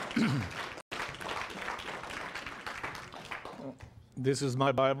This is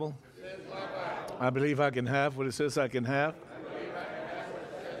my Bible. I believe I can have what it says I can have.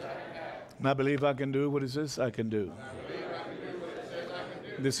 And I believe I can do what it says I can do.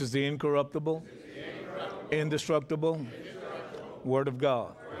 This is the incorruptible, indestructible Word of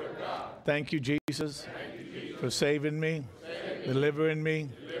God. Thank you, Jesus, for saving me, delivering me,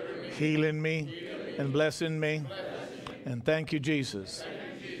 healing me, and blessing me. And thank you, Jesus,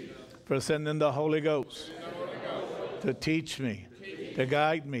 for sending the Holy Ghost to teach me, to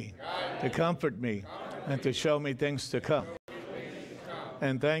guide me, to comfort me, and to show me things to come.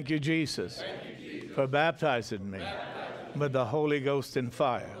 And thank you, Jesus, for baptizing me with the Holy Ghost and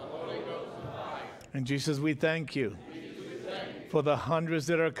fire. And Jesus, we thank you for the hundreds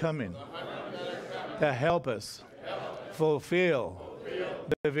that are coming to help us fulfill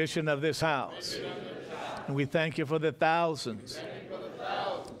the vision of this house. And we thank you for the thousands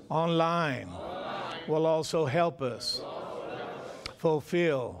online will also help us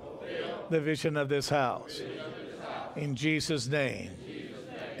fulfill the vision of this house. In Jesus' name,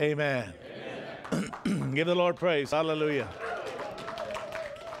 amen. Give the Lord praise. Hallelujah.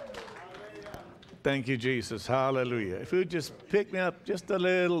 Thank you, Jesus. Hallelujah. If you would just pick me up just a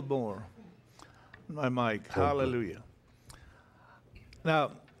little more, my mic. Hallelujah. Now,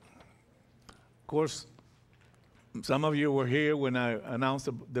 of course, some of you were here when I announced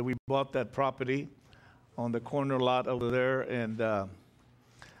that we bought that property on the corner lot over there, and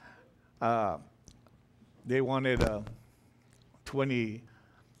they wanted 20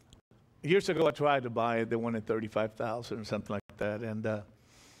 years ago. I tried to buy it. They wanted $35,000 or something like that, and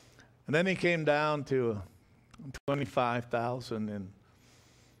then it came down to $25,000. And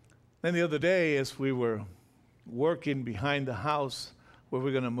then the other day, as we were working behind the house where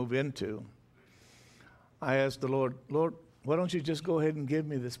we're going to move into, I asked the Lord, why don't you just go ahead and give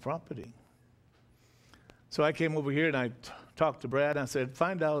me this property? So I came over here and I talked to Brad, and I said,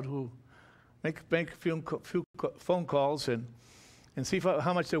 find out who, make a few phone calls and see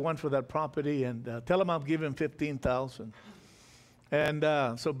how much they want for that property, and tell them I'll give him $15,000.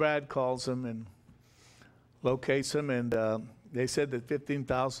 And so Brad calls them and locates them, and they said that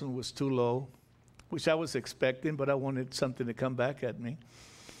 $15,000 was too low, which I was expecting, but I wanted something to come back at me.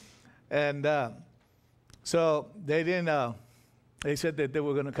 And so they didn't. They said that they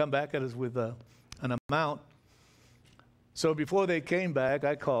were going to come back at us with an amount. So before they came back,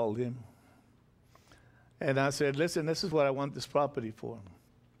 I called him, and I said, listen, this is what I want this property for.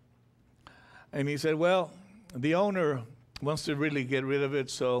 And he said, well, the owner wants to really get rid of it,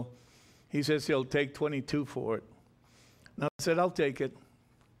 so he says he'll take 22 for it. And I said, I'll take it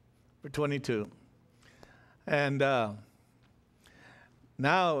for 22. And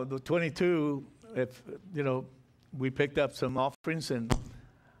now the 22, if we picked up some offerings, and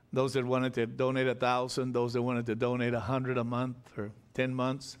those that wanted to donate 1,000, those that wanted to donate 100 a month or 10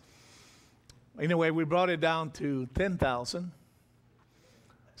 months. Anyway, we brought it down to 10,000.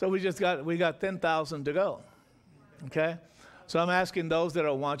 So we got 10,000 to go. Okay? So I'm asking those that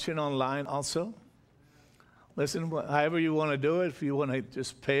are watching online also, listen, however you want to do it, if you want to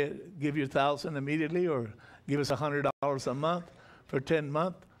just pay it, give your 1,000 immediately, or give us $100 a month for 10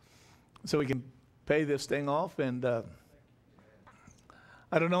 months, so we can pay this thing off. And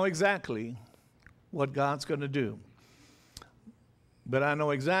I don't know exactly what God's going to do, but I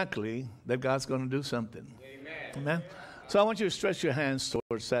know exactly that God's going to do something. Amen. Amen. So I want you to stretch your hands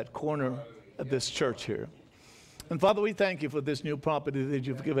towards that corner of this church here. And Father, we thank you for this new property that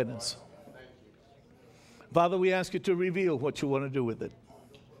you've given us. Father, we ask you to reveal what you want to do with it.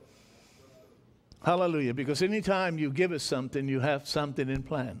 Hallelujah. Because anytime you give us something, you have something in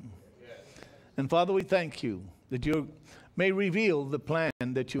plan. And Father, we thank you that you may reveal the plan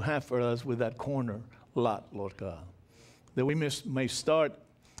that you have for us with that corner lot, Lord God, that we may start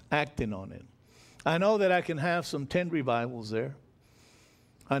acting on it. I know that I can have some tent revivals there.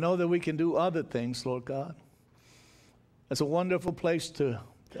 I know that we can do other things, Lord God. It's a wonderful place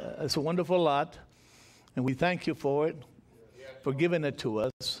it's a wonderful lot, and we thank you for it, for giving it to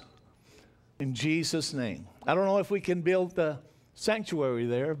us. In Jesus' name. I don't know if we can build the sanctuary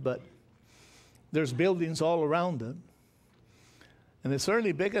there, but there's buildings all around it. And it's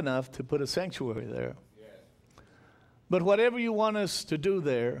certainly big enough to put a sanctuary there. But whatever you want us to do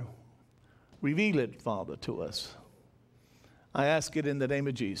there, reveal it, Father, to us. I ask it in the name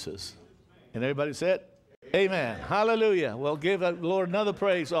of Jesus. And everybody said, amen. Hallelujah. Well, give the Lord another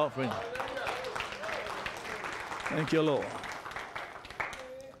praise offering. Thank you, Lord.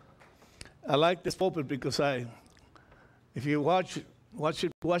 I like this pulpit because if you watch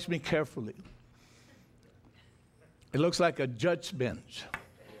me carefully, it looks like a judge bench.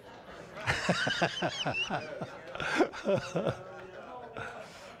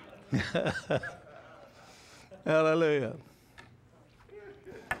 Hallelujah.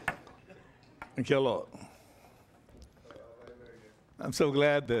 Thank you, Lord. I'm so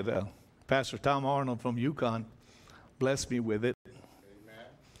glad that Pastor Tom Arnold from Yukon blessed me with it. Amen.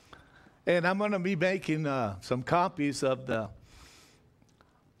 And I'm going to be making some copies of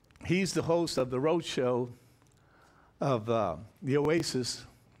he's the host of the road show of the Oasis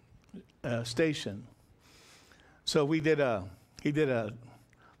station. So he did a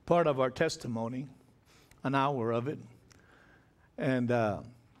part of our testimony, an hour of it. And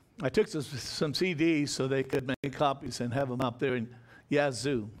I took some CDs so they could make copies and have them up there in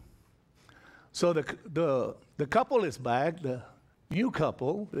Yazoo. So the couple is back, the new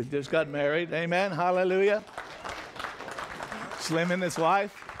couple that just got married. Amen. Hallelujah. Slim and his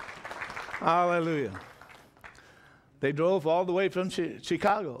wife. Hallelujah. They drove all the way from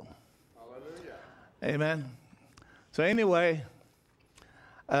Chicago. Hallelujah. Amen. So anyway,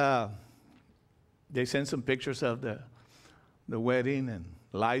 they sent some pictures of the wedding and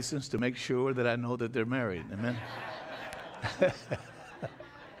license to make sure that I know that they're married. Amen.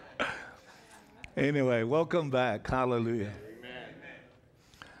 Anyway, welcome back. Hallelujah. Amen.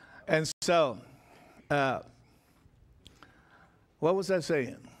 And so, what was I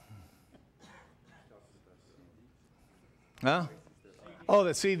saying? Huh? Oh,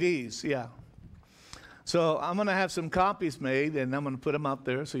 the CDs, yeah. So I'm going to have some copies made, and I'm going to put them up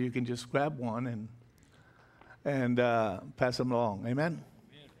there so you can just grab one and pass them along. Amen?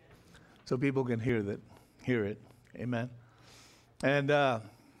 So people can hear it. Amen? And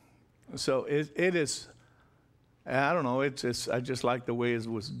so it is, I don't know, I just like the way it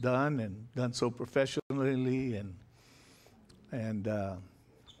was done and done so professionally. And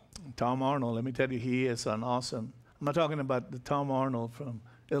Tom Arnold, let me tell you, he is an awesome, I'm not talking about the Tom Arnold from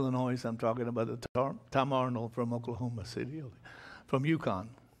Illinois. I'm talking about the Tom Arnold from Oklahoma City, from Yukon.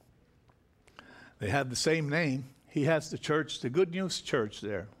 They have the same name. He has the church, the Good News Church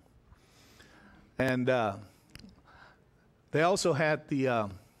there. And they also had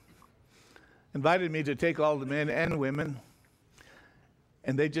invited me to take all the men and women,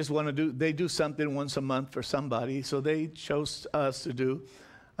 and they just want to do something once a month for somebody. So they chose us to do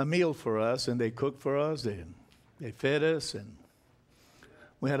a meal for us, and they cooked for us. They fed us, and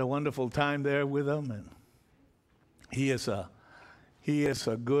we had a wonderful time there with them. And he is a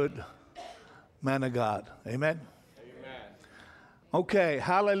good man of God. Amen? Amen. Okay,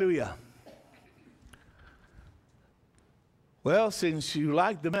 hallelujah. Well, since you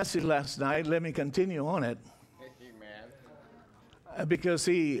liked the message last night, let me continue on it. Amen. Because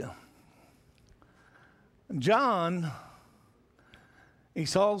John,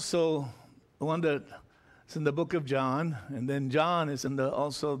 he's also the one that's in the book of John, and then John is in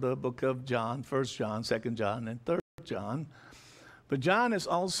also the book of John, 1 John, 2 John, and 3 John. But John is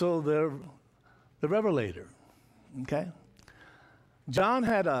also the revelator, okay? John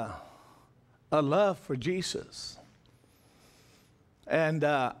had a love for Jesus and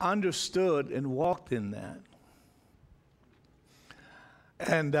understood and walked in that.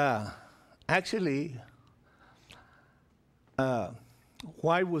 And actually,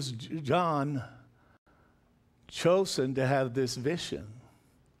 why was John chosen to have this vision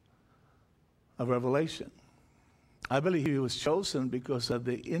of revelation? I believe he was chosen because of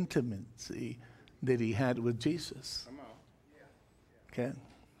the intimacy that he had with Jesus. Come on. Okay?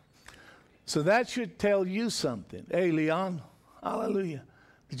 So that should tell you something. Hey, Leon, hallelujah.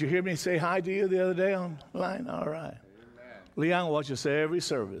 Did you hear me say hi to you the other day online? All right. Amen. Leon watches every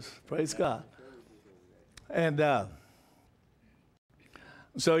service. Praise God. And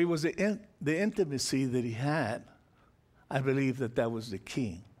so it was the intimacy that he had. I believe that was the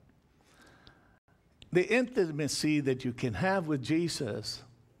key. The intimacy that you can have with Jesus,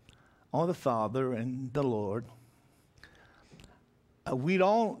 or the Father and the Lord.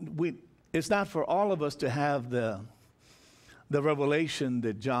 It's not for all of us to have the revelation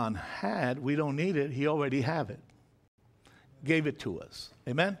that John had. We don't need it. He already have it. Gave it to us.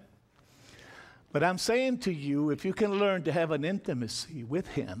 Amen? But I'm saying to you, if you can learn to have an intimacy with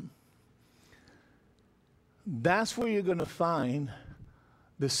him, that's where you're going to find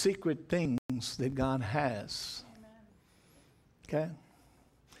the secret things that God has. Amen. Okay?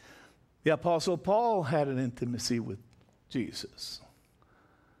 The Apostle Paul had an intimacy with Jesus.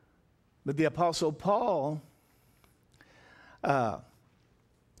 But the Apostle Paul,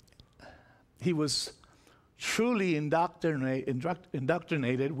 he was truly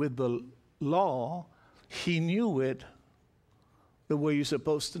indoctrinated with the law. He knew it the way you're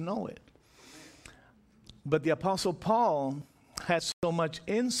supposed to know it. But the Apostle Paul has so much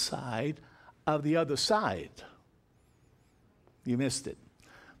inside of the other side. You missed it.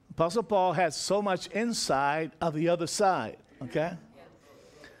 Apostle Paul has so much inside of the other side, okay?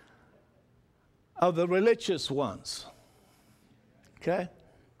 Of the religious ones, okay?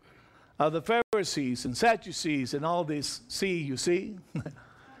 Of the Pharisees and Sadducees and all this, you see?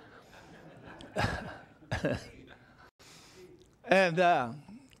 And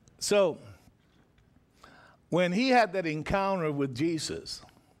so, when he had that encounter with Jesus,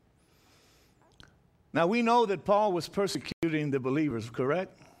 now we know that Paul was persecuting the believers,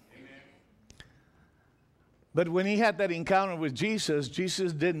 correct? But when he had that encounter with Jesus,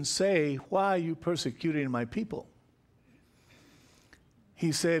 Jesus didn't say, "Why are you persecuting my people?"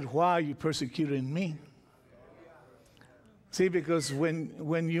 He said, "Why are you persecuting me?" See, because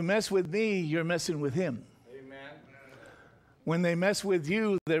when you mess with me, you're messing with him. Amen. When they mess with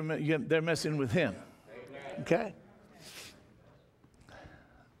you, they're messing with him. Amen. Okay?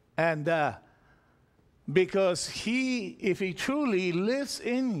 And because if he truly lives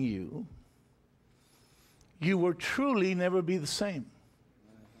in you, you will truly never be the same.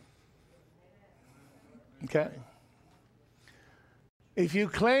 Okay? If you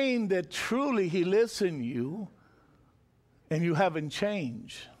claim that truly he lives in you and you haven't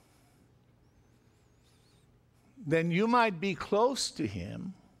changed, then you might be close to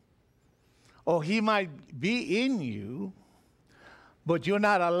him, or he might be in you, but you're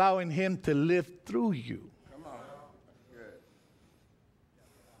not allowing him to live through you. Come on. Good.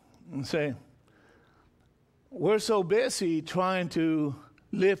 And say, we're so busy trying to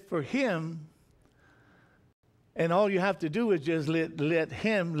live for him, and all you have to do is just let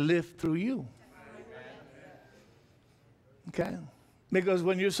him live through you. Okay? Because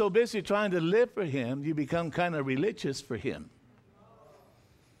when you're so busy trying to live for him, you become kind of religious for him.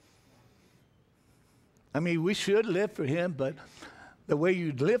 I mean, we should live for him, but the way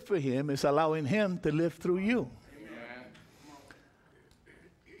you live for him is allowing him to live through you.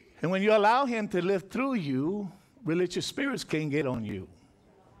 And when you allow him to live through you, religious spirits can't get on you.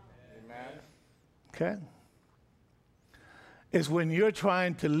 Amen. Okay? It's when you're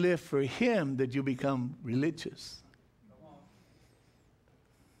trying to live for him that you become religious.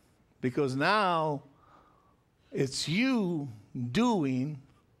 Because now it's you doing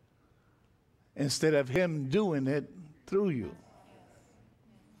instead of him doing it through you.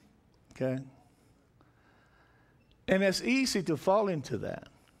 Okay? And it's easy to fall into that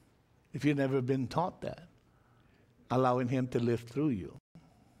if you've never been taught that, allowing him to live through you.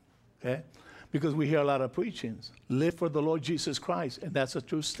 Okay? Because we hear a lot of preachings, live for the Lord Jesus Christ, and that's a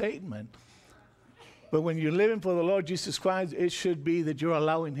true statement. But when you're living for the Lord Jesus Christ, it should be that you're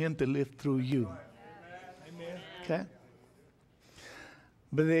allowing him to live through you. Amen. Okay?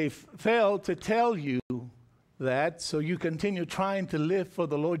 But they failed to tell you that, so you continue trying to live for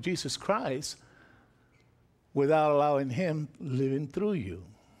the Lord Jesus Christ without allowing him living through you.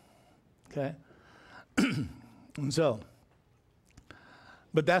 Okay? And so,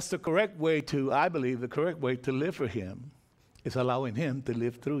 but that's the correct way to, I believe, the correct way to live for him is allowing him to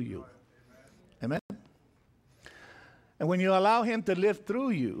live through you. Amen? And when you allow him to live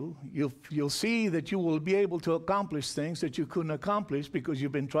through you, you'll see that you will be able to accomplish things that you couldn't accomplish because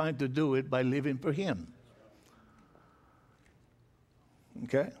you've been trying to do it by living for him.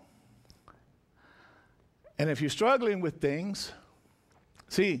 Okay? And if you're struggling with things,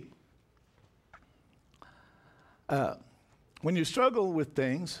 see, when you struggle with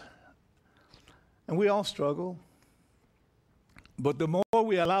things, and we all struggle, but the more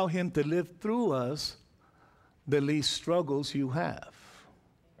we allow him to live through us, the least struggles you have.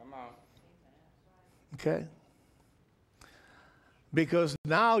 Come on. Okay? Because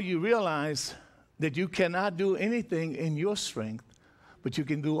now you realize that you cannot do anything in your strength, but you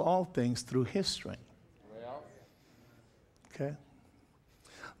can do all things through his strength. Well. Okay?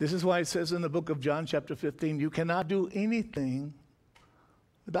 This is why it says in the book of John chapter 15, you cannot do anything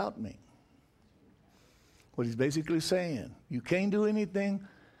without me. What he's basically saying, you can't do anything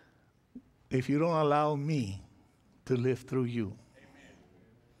if you don't allow me to live through you. Amen.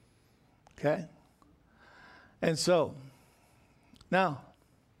 Okay? And so, now,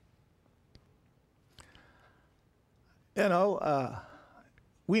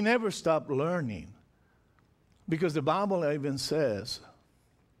 we never stop learning because the Bible even says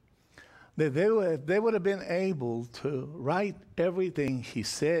that if they would have been able to write everything he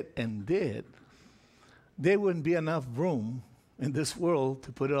said and did, there wouldn't be enough room in this world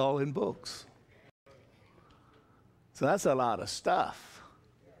to put it all in books. So that's a lot of stuff.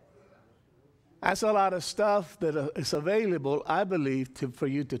 That's a lot of stuff that is available, I believe, for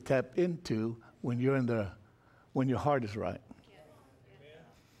you to tap into when your heart is right. Yes.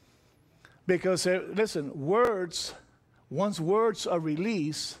 Because, listen, words, once words are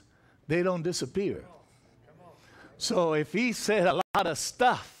released, they don't disappear. So if he said a lot of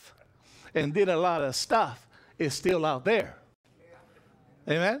stuff and did a lot of stuff, it's still out there.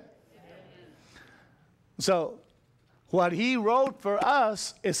 Amen? So what he wrote for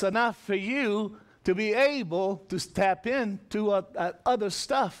us is enough for you to be able to tap into other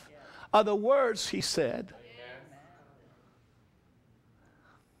stuff, other words he said.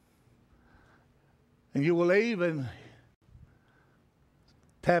 And you will even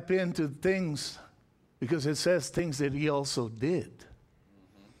tap into things because it says things that he also did.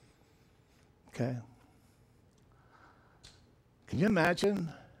 Okay? Can you imagine?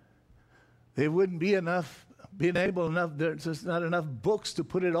 There wouldn't be enough, there's just not enough books to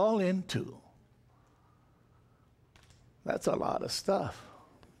put it all into. That's a lot of stuff.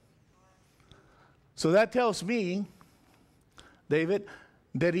 So that tells me, David,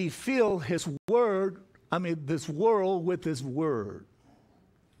 that he filled his word, this world with his word.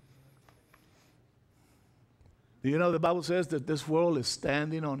 Do you know the Bible says that this world is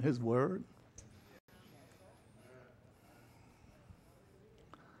standing on his word?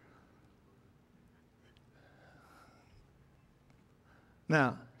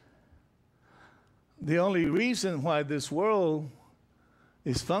 Now, the only reason why this world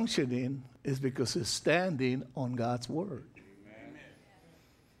is functioning is because it's standing on God's word.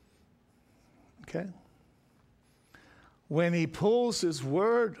 Okay? When he pulls his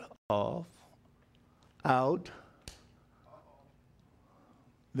word out,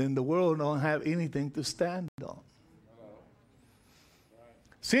 then the world don't have anything to stand on.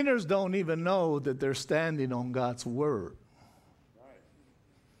 Sinners don't even know that they're standing on God's word.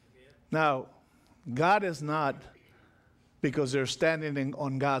 Now, God is not, because they're standing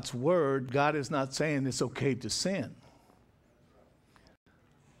on God's word, God is not saying it's okay to sin.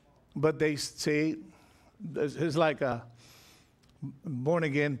 But they say, it's like a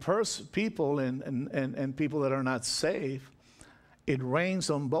born-again people and people that are not saved. It rains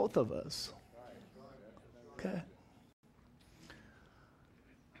on both of us. Okay?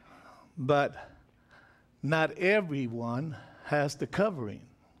 But not everyone has the covering.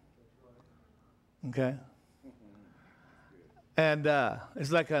 Okay? And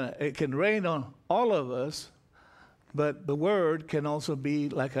it's like it can rain on all of us, but the word can also be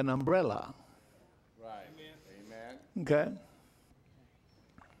like an umbrella. Right. Amen. Okay?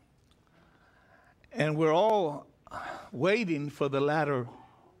 And we're all waiting for the latter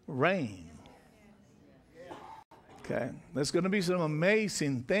rain. Okay? There's going to be some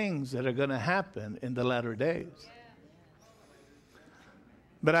amazing things that are going to happen in the latter days.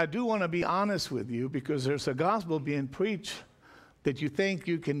 But I do want to be honest with you, because there's a gospel being preached that you think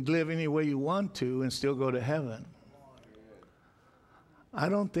you can live any way you want to and still go to heaven. I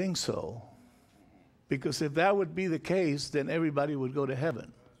don't think so. Because if that would be the case, then everybody would go to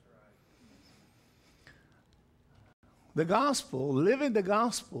heaven. The gospel, living the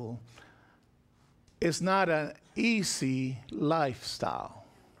gospel, is not an easy lifestyle.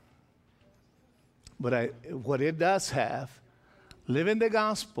 But what it does have, living the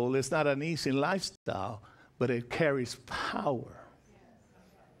gospel is not an easy lifestyle, but it carries power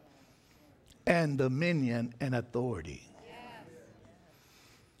and dominion and authority.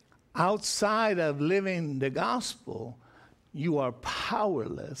 Outside of living the gospel, you are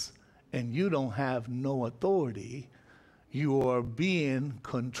powerless and you don't have no authority. You are being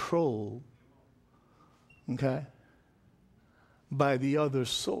controlled, okay, by the other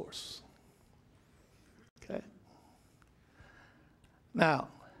source. Okay? Now,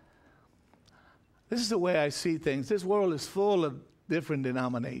 this is the way I see things. This world is full of different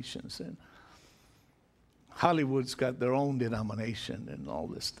denominations, and Hollywood's got their own denomination and all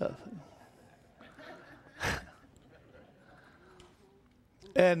this stuff.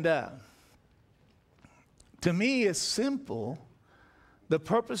 And to me, it's simple. The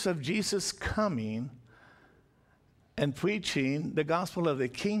purpose of Jesus coming and preaching the gospel of the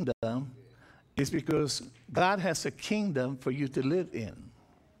kingdom is because God has a kingdom for you to live in.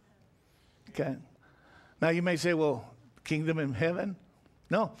 Okay? Now you may say, well, kingdom in heaven?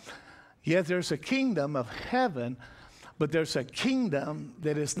 No. Yes, there's a kingdom of heaven, but there's a kingdom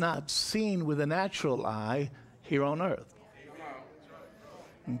that is not seen with the natural eye here on earth.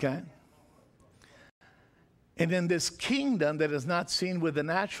 Okay? And in this kingdom that is not seen with the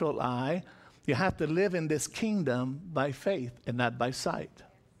natural eye, you have to live in this kingdom by faith and not by sight.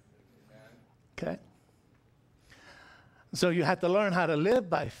 Okay? So you have to learn how to live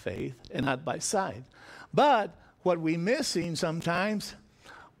by faith and not by sight. But what we're missing sometimes,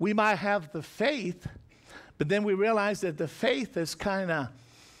 we might have the faith, but then we realize that the faith is kind of,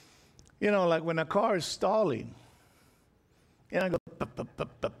 You know, like when a car is stalling, and I go, pop, pop, pop,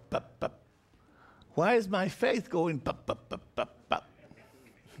 pop, pop, pop. Why is my faith going pop, pop, pop, pop, pop?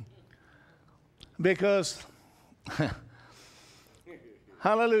 Because,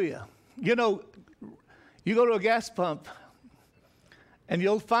 hallelujah. You know, you go to a gas pump and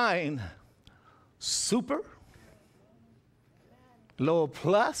you'll find super, low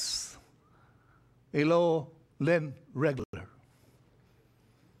plus, a low, then regular.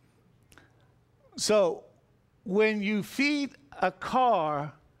 So when you feed a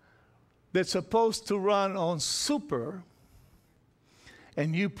car that's supposed to run on super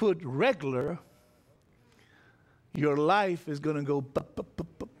and you put regular, your life is going to go bup, bup, bup,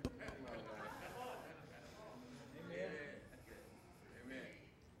 bup, bup.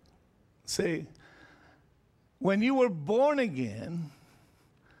 See, when you were born again,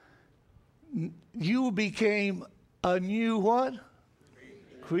 you became a new what?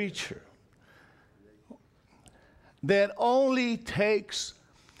 Creature. That only takes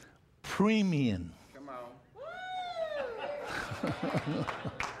premium. Come on.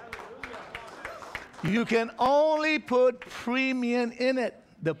 You can only put premium in it.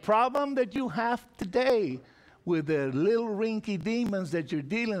 The problem that you have today with the little rinky demons that you're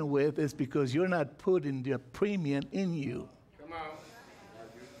dealing with is because you're not putting the premium in you. Come on. Not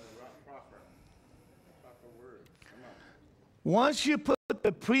using the proper word. Come on. Once you put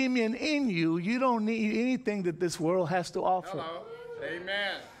the premium in you, you don't need anything that this world has to offer. Hello.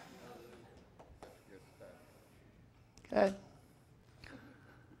 Amen. Okay?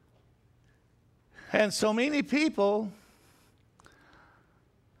 And so many people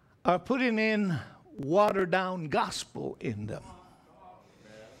are putting in watered down gospel in them.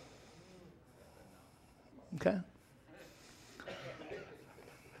 Okay?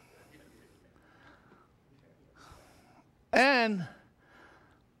 And,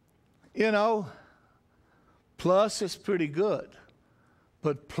 you know, plus is pretty good.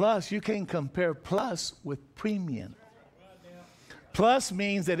 But plus, you can't compare plus with premium. Plus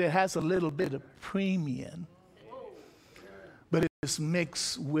means that it has a little bit of premium. But it's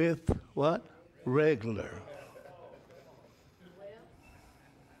mixed with what? Regular.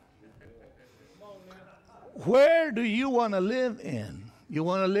 Where do you want to live in? You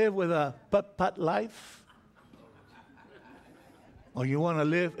want to live with a putt-putt life? Or you want to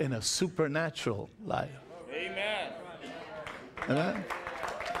live in a supernatural life? Amen. Amen?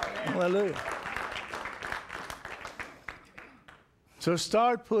 Hallelujah. So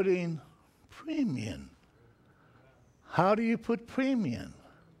start putting premium. How do you put premium?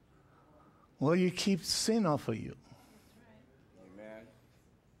 Well, you keep sin off of you. Amen.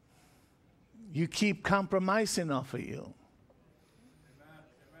 You keep compromising off of you.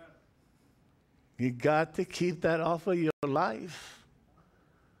 You got to keep that off of your life,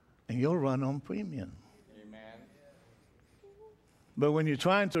 and you'll run on premium. Amen. But when you're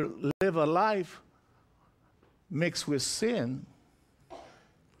trying to live a life mixed with sin,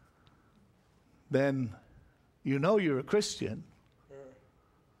 then you know you're a Christian.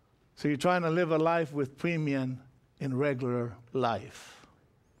 So you're trying to live a life with premium in regular life.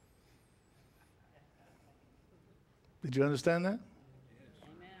 Did you understand that?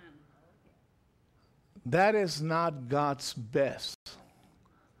 Amen. That is not God's best.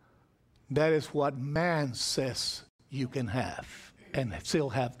 That is what man says you can have and still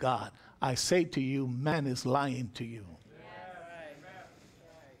have God. I say to you, man is lying to you.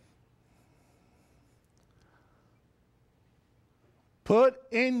 Put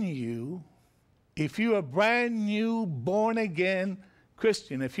in you, if you're a brand new, born again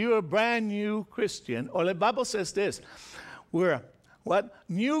Christian, if you're a brand new Christian, or the Bible says this, we're what?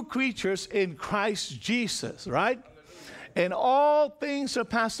 New creatures in Christ Jesus, right? And all things are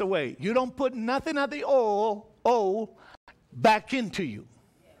passed away. You don't put nothing of the old back into you.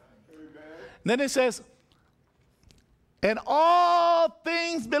 Then it says, and all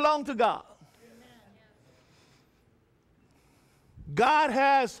things belong to God. God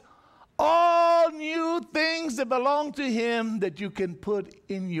has all new things that belong to him that you can put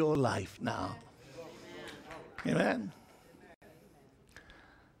in your life now. Amen.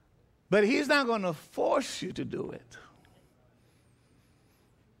 But he's not going to force you to do it.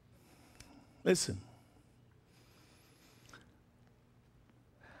 Listen.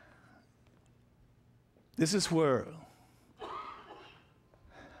 This is where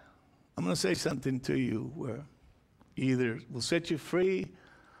I'm going to say something to you where either will set you free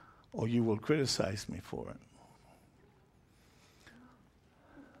or you will criticize me for it.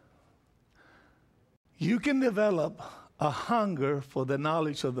 You can develop a hunger for the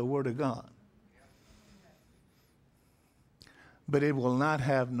knowledge of the Word of God. but it will not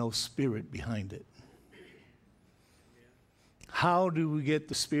have no spirit behind it. How do we get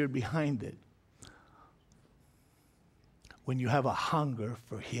the spirit behind it? When you have a hunger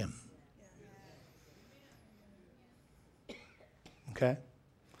for him. Okay?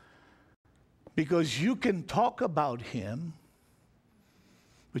 Because you can talk about him,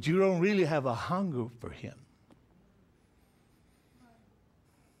 but you don't really have a hunger for him.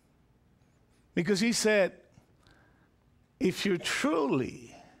 Because he said, if you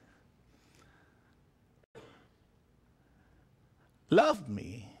truly love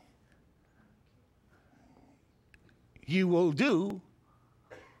me, you will do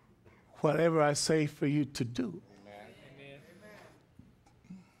whatever I say for you to do. Amen.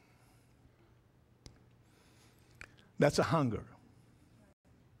 That's a hunger.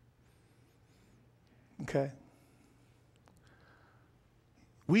 Okay?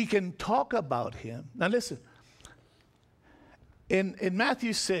 We can talk about him. Now listen, in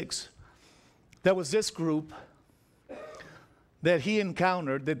Matthew 6, there was this group that he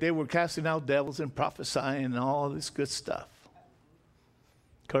encountered, that they were casting out devils and prophesying and all this good stuff.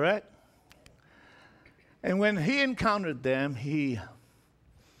 Correct? And when he encountered them, he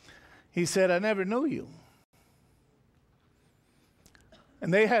said, I never knew you.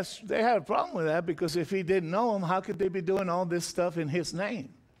 And they had a problem with that, because if he didn't know him, how could they be doing all this stuff in his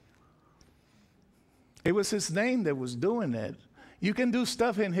name? It was his name that was doing it. You can do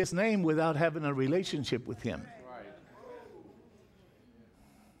stuff in his name without having a relationship with him.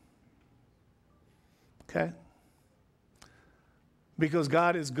 Okay? Because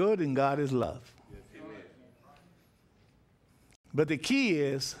God is good and God is love. But the key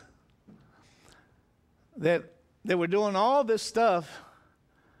is that they were doing all this stuff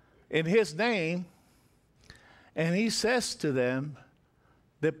in his name, and he says to them,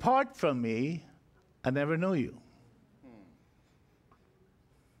 depart from me, I never knew you.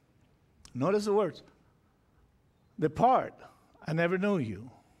 Notice the words. Depart, I never knew you.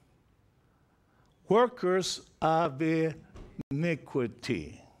 Workers of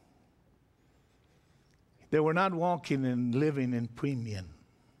iniquity. They were not walking and living in premium.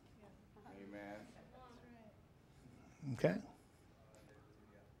 Amen. Okay?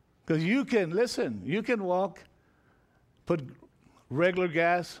 Because you can, listen, you can walk, put regular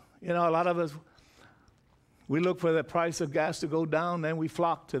gas. You know, a lot of us, we look for the price of gas to go down, then we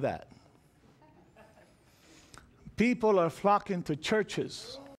flock to that. People are flocking to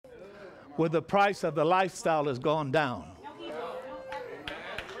churches where the price of the lifestyle has gone down.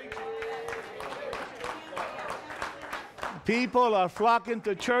 People are flocking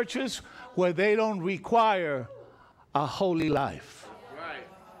to churches where they don't require a holy life. Right.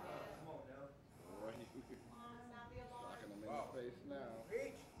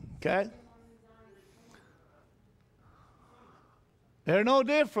 Okay? They're no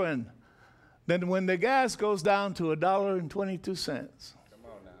different than when the gas goes down to $1.22. Come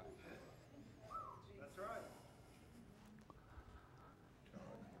on now. That's right.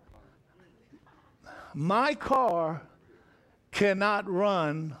 My car cannot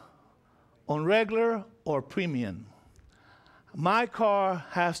run on regular or premium. My car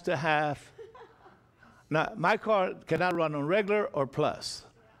has to have, now, my car cannot run on regular or plus.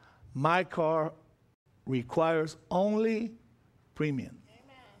 My car requires only premium.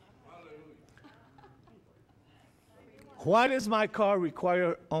 Why does my car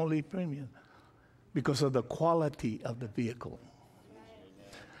require only premium? Because of the quality of the vehicle.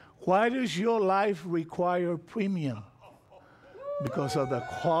 Why does your life require premium? Because of the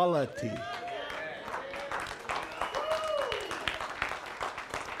quality.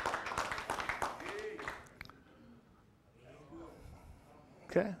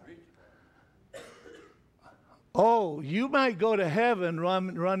 Okay? Oh, you might go to heaven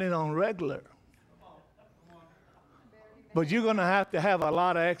running on regular. But you're going to have a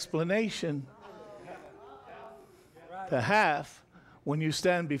lot of explanation to have when you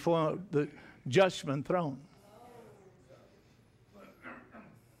stand before the judgment throne.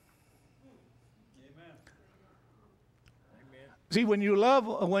 See, when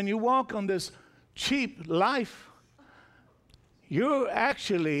you walk on this cheap life, you're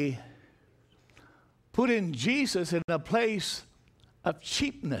actually putting Jesus in a place of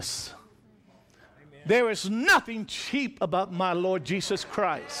cheapness. There is nothing cheap about my Lord Jesus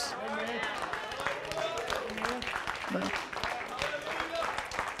Christ.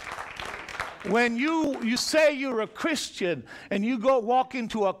 When you say you're a Christian and you go walk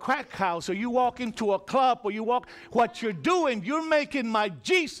into a crack house or you walk into a club or what you're doing, you're making my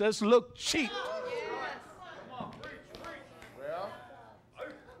Jesus look cheap.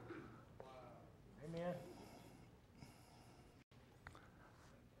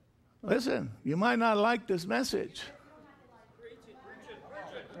 Listen, you might not like this message.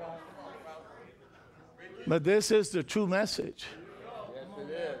 But this is the true message. Yes, it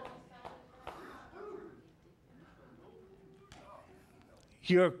is.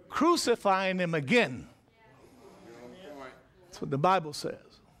 You're crucifying him again. You're on point. That's what the Bible says.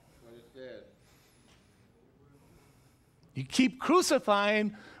 What it says. You keep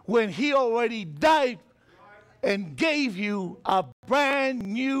crucifying when he already died and gave you a brand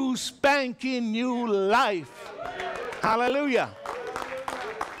new, spanking new life. Hallelujah.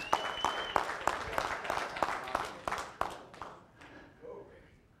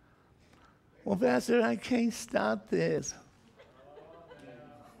 Well, Pastor, I can't stop this.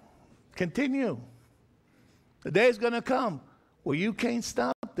 Continue. The day is going to come where you can't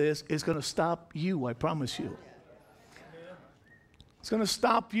stop this. It's going to stop you, I promise you. It's going to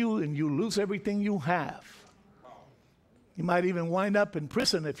stop you and you lose everything you have. You might even wind up in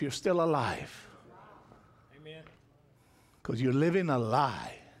prison if you're still alive. Because you're living a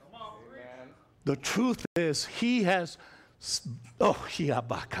lie. The truth is, he has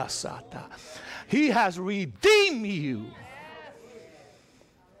redeemed you.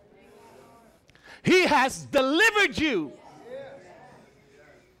 He has delivered you.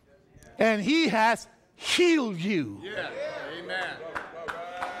 And he has healed you. Yeah. Amen.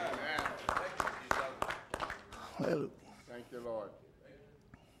 Hallelujah. Thank you, Lord.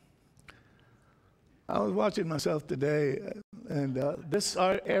 I was watching myself today, and this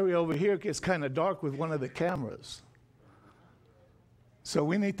area over here gets kind of dark with one of the cameras. So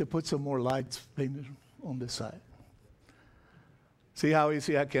we need to put some more lights on this side. See how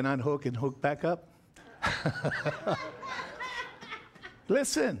easy I can unhook and hook back up?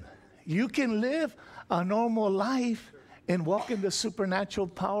 Listen, you can live a normal life and walk in the supernatural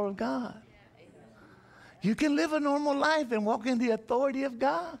power of God. You can live a normal life and walk in the authority of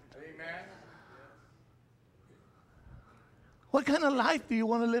God. Amen. What kind of life do you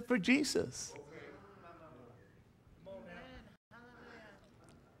want to live for Jesus?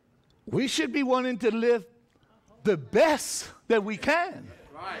 We should be wanting to live the best that we can.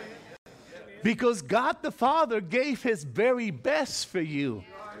 Right. Because God the Father gave his very best for you.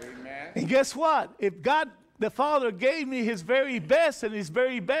 Amen. And guess what? If God the Father gave me his very best and his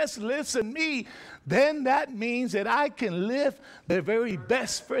very best lives in me, then that means that I can live the very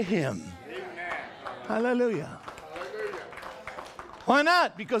best for him. Amen. Hallelujah. Hallelujah. Why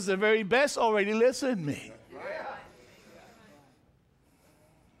not? Because the very best already lives in me.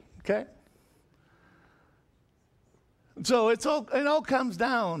 Okay? So it all comes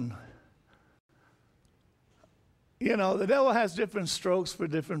down. You know, the devil has different strokes for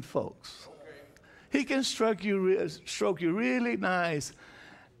different folks. He can stroke you really nice.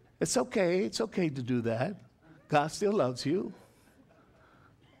 It's okay to do that. God still loves you.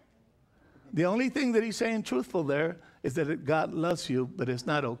 The only thing that he's saying truthful there is that God loves you, but it's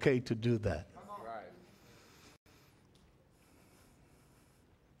not okay to do that. Right.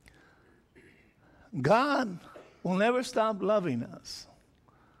 God will never stop loving us.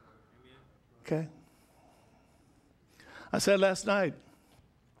 Okay? I said last night,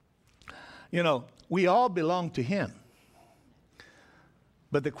 you know, we all belong to him.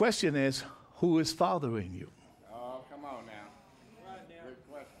 But the question is, who is fathering you? Oh, come on now. Good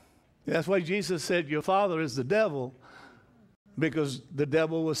question. That's why Jesus said your father is the devil, because the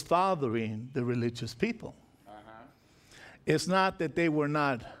devil was fathering the religious people. Uh-huh. It's not that they were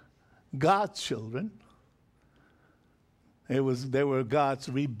not God's children. They were God's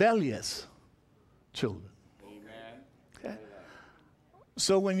rebellious children. Amen. Okay?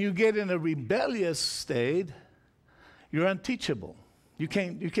 So when you get in a rebellious state, you're unteachable. You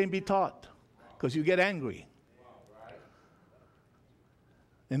can't be taught because you get angry.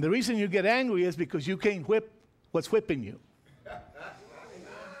 And the reason you get angry is because you can't whip what's whipping you.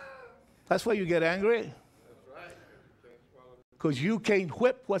 That's why you get angry. Because you can't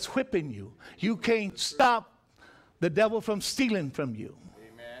whip what's whipping you. You can't stop the devil from stealing from you.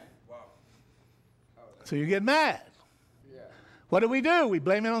 Amen. Wow. So you get mad. Yeah. What do? We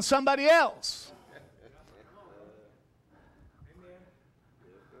blame it on somebody else.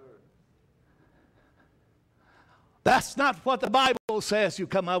 That's not what the Bible says. You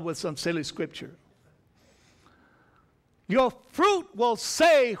come up with some silly scripture. Your fruit will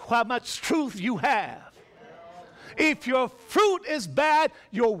say how much truth you have. If your fruit is bad,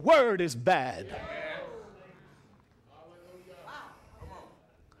 your word is bad.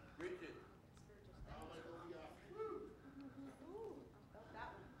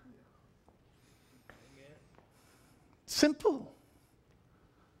 Simple.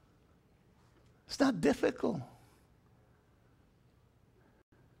 It's not difficult.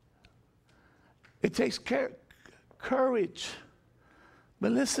 It takes courage.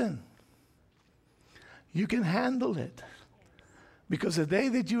 But listen, you can handle it. Because the day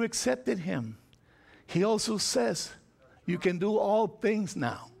that you accepted him, he also says, you can do all things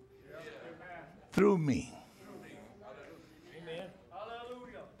now through me. Amen.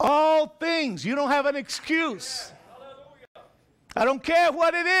 All things. You don't have an excuse. I don't care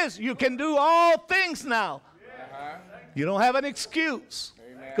what it is. You can do all things now. You don't have an excuse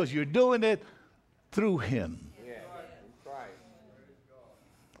because you're doing it through him. Yeah, that's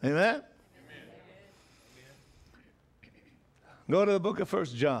right. Amen? Go to the book of 1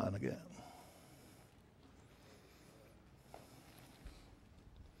 John again.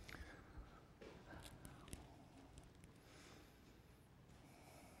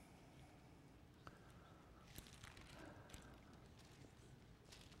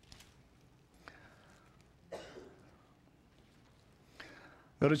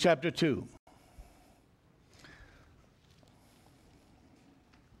 Go to chapter 2.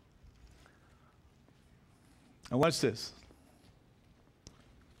 Now watch this.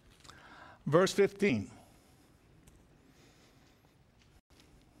 Verse 15.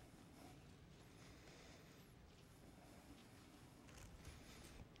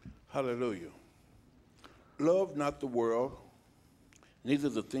 Hallelujah. Love not the world, neither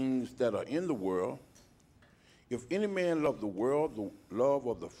the things that are in the world. If any man love the world, the love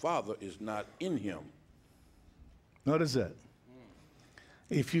of the Father is not in him. Notice that.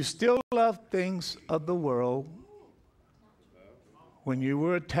 If you still love things of the world when you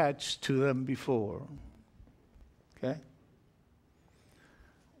were attached to them before, okay?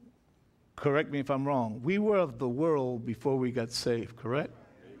 Correct me if I'm wrong. We were of the world before we got saved, correct?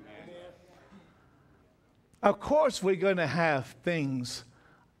 Amen. Of course, we're going to have things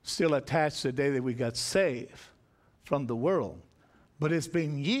still attached the day that we got saved from the world. But it's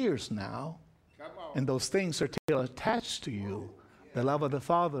been years now, and those things are still attached to you. The love of the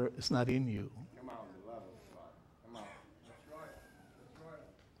Father is not in you. Come on, the love of the Father. Come on. That's right. That's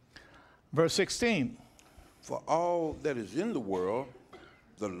right. Verse 16. For all that is in the world,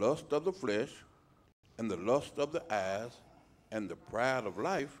 the lust of the flesh, and the lust of the eyes, and the pride of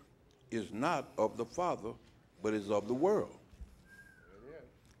life, is not of the Father, but is of the world.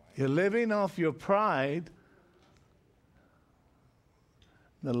 You're living off your pride,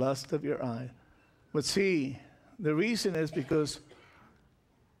 the lust of your eye. But see, the reason is because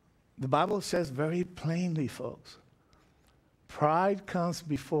the Bible says very plainly, folks, pride comes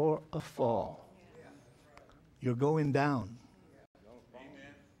before a fall. You're going down.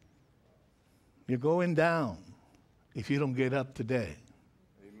 You're going down if you don't get up today.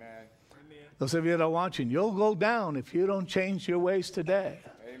 Amen. Those of you that are watching, you'll go down if you don't change your ways today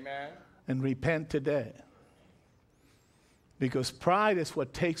Amen. and repent today. Because pride is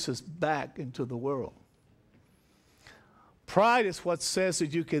what takes us back into the world. Pride is what says that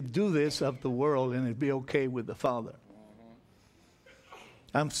you can do this of the world and it'd be okay with the Father.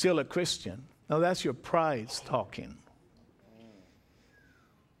 I'm still a Christian. No, that's your pride talking.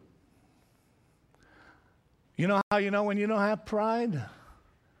 You know how you know when you don't have pride?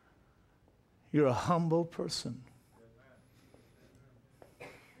 You're a humble person.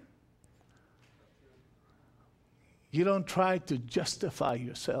 You don't try to justify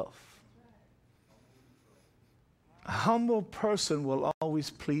yourself. A humble person will always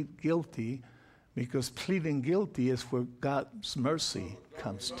plead guilty because pleading guilty is where God's mercy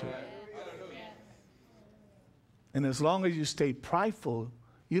comes to. And as long as you stay prideful,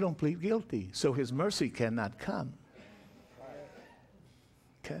 you don't plead guilty, so his mercy cannot come.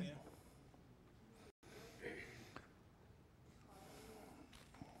 Okay?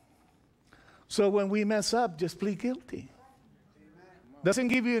 So when we mess up, just plead guilty. Doesn't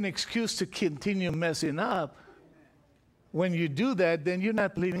give you an excuse to continue messing up. When you do that, then you're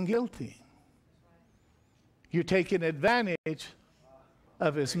not pleading guilty. You're taking advantage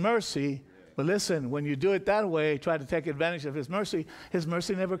of his mercy. But listen, when you do it that way, try to take advantage of his mercy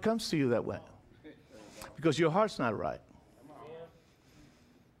never comes to you that way. Because your heart's not right.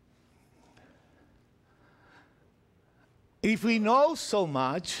 If we know so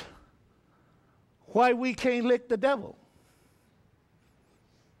much, why we can't lick the devil?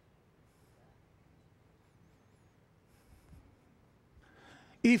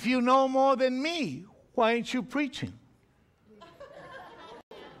 If you know more than me, why ain't you preaching?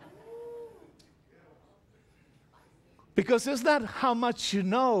 Because it's not how much you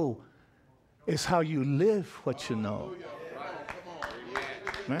know, it's how you live what you know.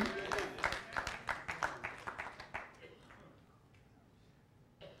 Right?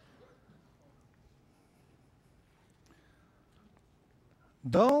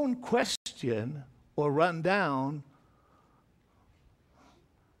 Don't question question or run down,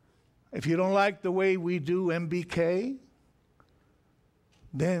 if you don't like the way we do MBK,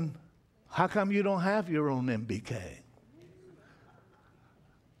 then how come you don't have your own MBK?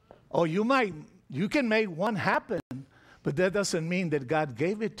 Or you can make one happen, but that doesn't mean that God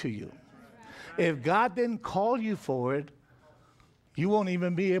gave it to you. If God didn't call you for it, you won't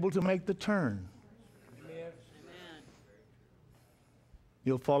even be able to make the turn. Amen.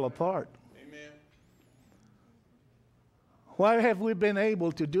 You'll fall apart. Amen. Why have we been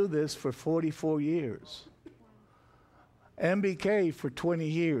able to do this for 44 years? MBK for 20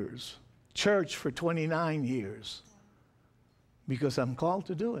 years. Church for 29 years. Because I'm called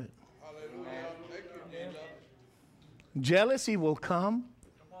to do it. Hallelujah. Thank you, Jesus. Jealousy will come.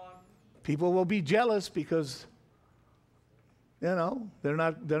 People will be jealous because, they're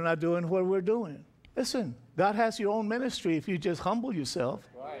not doing what we're doing. Listen, God has your own ministry if you just humble yourself.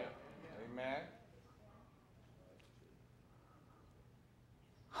 Right. Amen.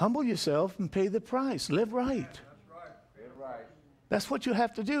 Humble yourself and pay the price. Live right. You're right. That's what you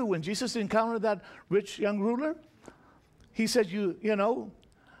have to do. When Jesus encountered that rich young ruler, he said,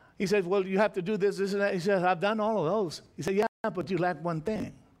 he said, well, you have to do this, this, and that. He said, I've done all of those. He said, yeah, but you lack one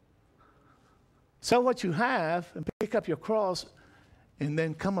thing. Sell what you have and pick up your cross and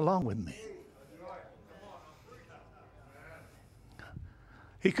then come along with me.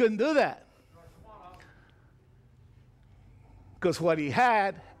 He couldn't do that because what he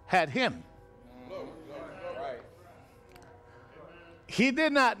had him. Right. He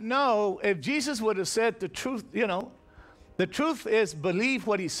did not know if Jesus would have said the truth. The truth is believe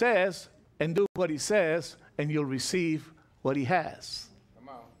what he says and do what he says and you'll receive what he has. Come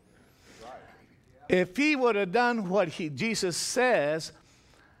on. Right. If he would have done what Jesus says,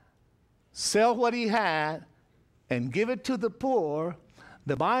 sell what he had and give it to the poor,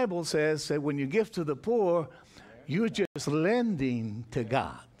 the Bible says that when you give to the poor, you're just lending to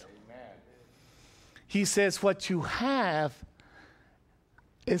God. Amen. He says what you have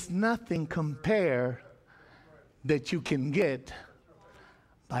is nothing compared that you can get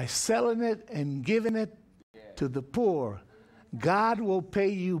by selling it and giving it to the poor. God will pay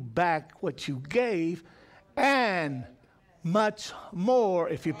you back what you gave and much more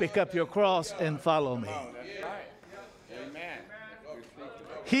if you pick up your cross and follow me. That's right. Amen.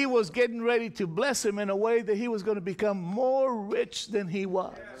 He was getting ready to bless him in a way that he was going to become more rich than he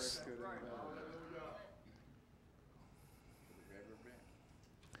was.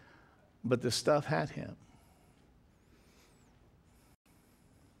 But the stuff had him.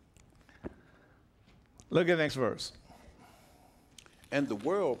 Look at the next verse. And the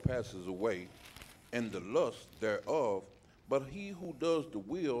world passes away, and the lust thereof, but he who does the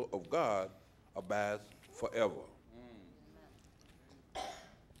will of God abides forever.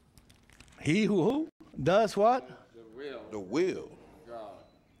 He who does what? The will The will. of God.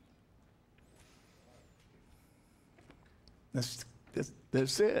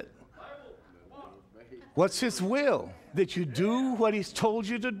 That's it. What's his will? That you do what he's told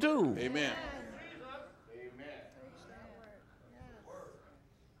you to do. Amen.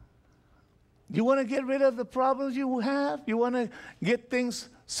 You want to get rid of the problems you have? You want to get things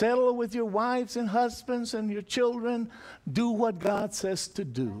settled with your wives and husbands and your children? Do what God says to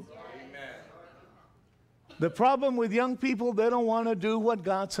do. Amen. The problem with young people, they don't want to do what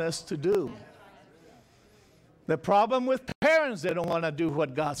God says to do. The problem with parents, they don't want to do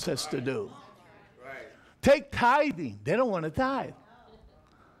what God says to do. Right. Take tithing. They don't want to tithe.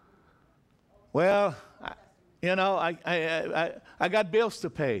 Well, I got bills to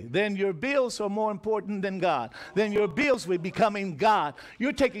pay. Then your bills are more important than God. Then your bills will be becoming God.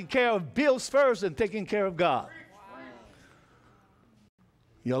 You're taking care of bills first and taking care of God.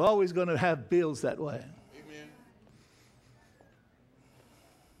 You're always going to have bills that way.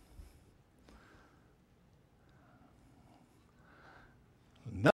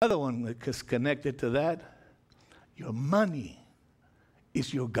 Amen. Another one that is connected to that, your money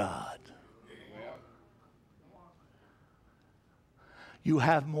is your God. You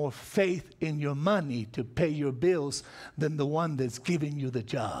have more faith in your money to pay your bills than the one that's giving you the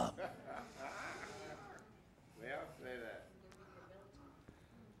job. Well, say that.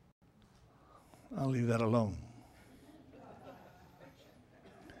 I'll leave that alone.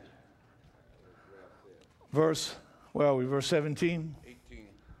 Verse 17? 18.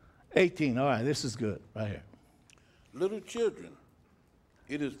 18, all right, this is good, right here. Little children,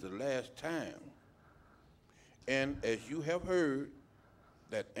 it is the last time. And as you have heard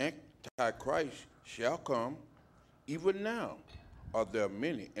that Antichrist shall come, even now are there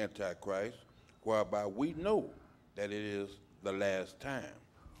many Antichrists, whereby we know that it is the last time.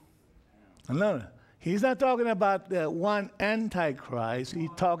 No, he's not talking about the one antichrist. He's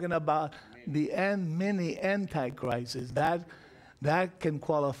talking about the many antichrists. That can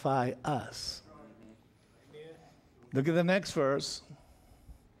qualify us. Look at the next verse.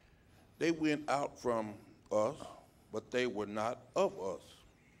 They went out from us, but they were not of us.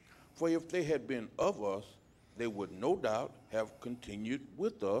 For if they had been of us, they would no doubt have continued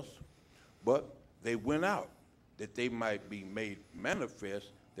with us, but they went out, that they might be made manifest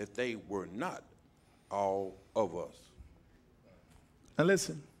that they were not all of us. Now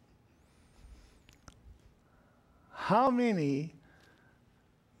listen. How many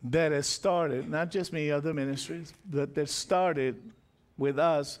that has started, not just me, other ministries, but that started with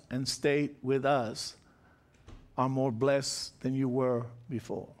us and stayed with us are more blessed than you were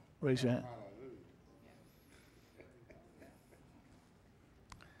before? Raise your hand.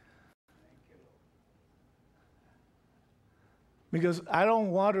 Because I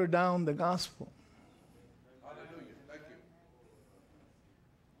don't water down the gospel. Hallelujah. Thank you.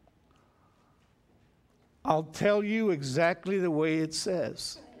 I'll tell you exactly the way it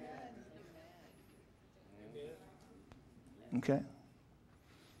says. Okay?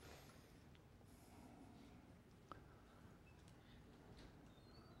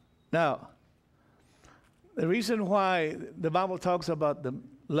 Now, the reason why the Bible talks about the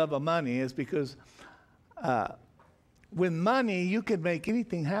love of money is because with money, you can make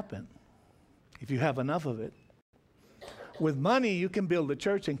anything happen if you have enough of it. With money, you can build a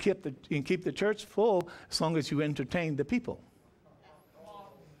church and keep the church full as long as you entertain the people.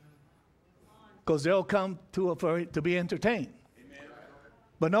 Because they'll come to be entertained. Amen.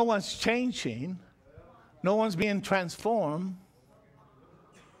 But no one's changing. No one's being transformed.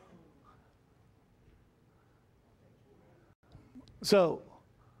 So,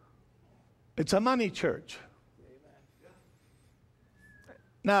 it's a money church.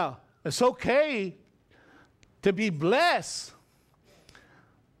 Now, it's okay to be blessed,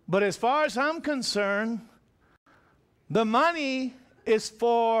 but as far as I'm concerned, the money is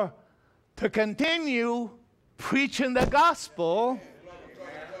to continue preaching the gospel,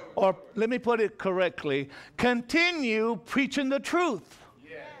 or let me put it correctly, continue preaching the truth.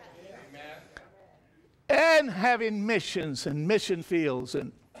 And having missions and mission fields.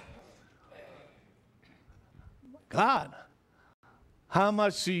 And God, how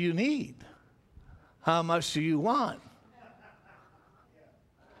much do you need? How much do you want?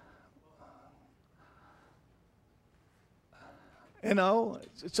 You know,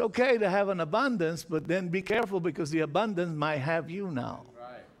 it's okay to have an abundance, but then be careful because the abundance might have you now.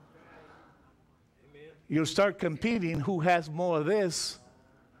 Right. You'll start competing who has more of this.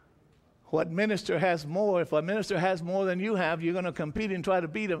 What minister has more? If a minister has more than you have, you're going to compete and try to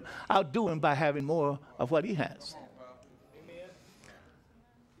beat him, outdo him by having more of what he has. Amen.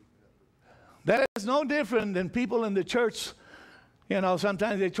 That is no different than people in the church. You know,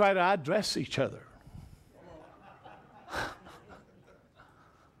 sometimes they try to outdress each other.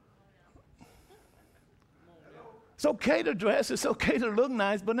 It's okay to dress, it's okay to look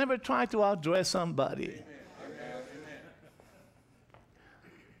nice, but never try to outdress somebody.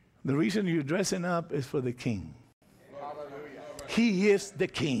 The reason you're dressing up is for the king. Hallelujah. He is the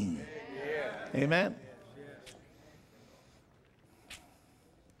king. Yeah. Amen.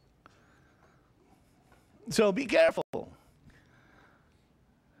 So be careful.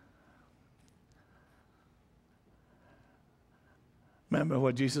 Remember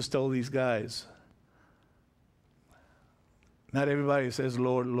what Jesus told these guys. Not everybody says,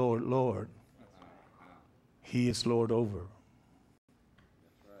 Lord, Lord, Lord. He is Lord over.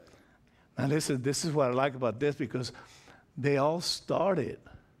 Now listen, this is what I like about this, because they all started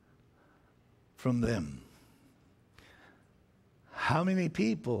from them. How many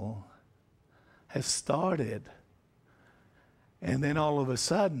people have started and then all of a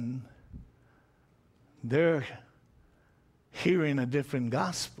sudden they're hearing a different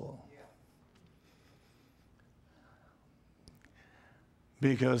gospel?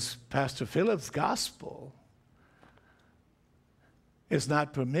 Because Pastor Philip's gospel is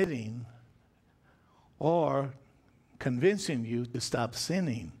not permitting or convincing you to stop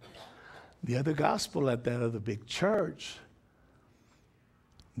sinning. The other gospel at that other big church,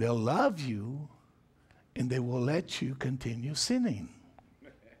 they'll love you and they will let you continue sinning.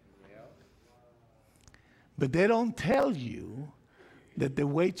 But they don't tell you that the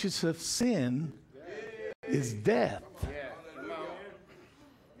wages of sin is death.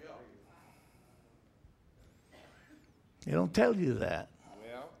 They don't tell you that.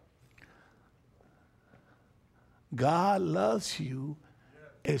 God loves you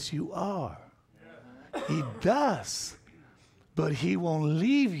as you are. He does. but he won't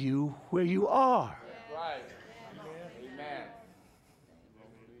leave you where you are. Right. Amen.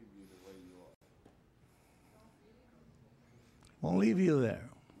 Won't leave you there.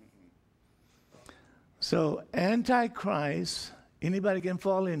 So Antichrist, anybody can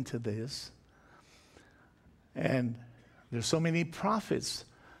fall into this. And there's so many prophets.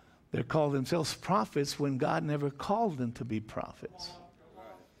 They call themselves prophets when God never called them to be prophets.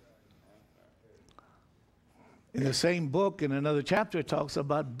 In the same book, in another chapter, it talks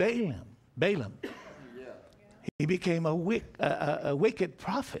about Balaam. He became a wicked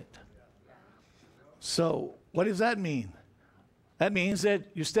prophet. So what does that mean? That means that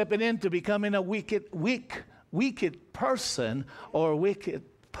you're stepping into becoming a wicked person or a wicked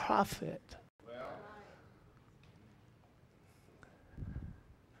prophet.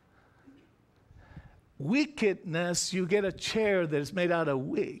 Wickedness, you get a chair that is made out of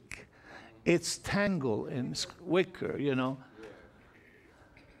wick. It's tangled and wicker, you know.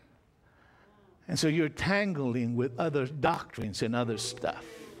 And so you're tangling with other doctrines and other stuff.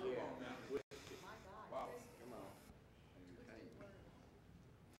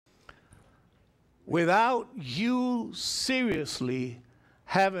 Without you seriously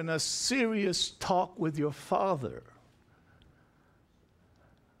having a serious talk with your father.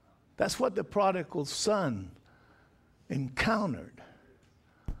 That's what the prodigal son encountered.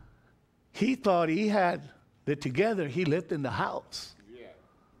 He thought he had it together. He lived in the house.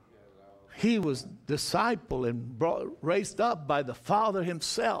 He was discipled and raised up by the Father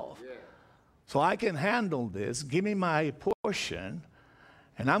himself. So I can handle this. Give me my portion,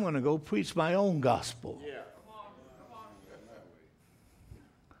 and I'm going to go preach my own gospel.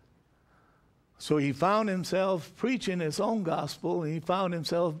 So he found himself preaching his own gospel, and he found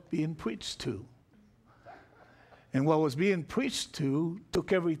himself being preached to. And what was being preached to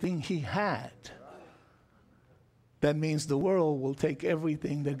took everything he had. That means the world will take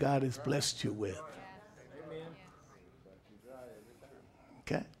everything that God has blessed you with.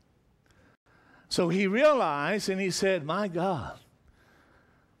 Okay? So he realized, and he said, my God,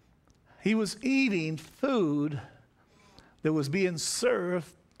 he was eating food that was being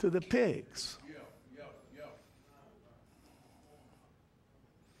served to the pigs.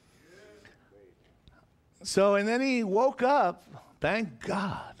 So, and then he woke up. Thank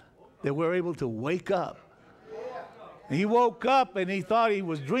God that we're able to wake up. And he woke up and he thought he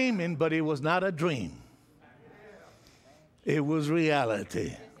was dreaming, but it was not a dream. It was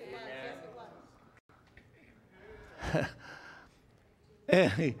reality.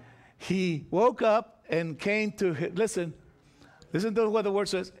 And he woke up and came to, listen to what the word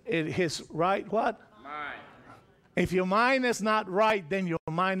says. His right what? Mind. If your mind is not right, then your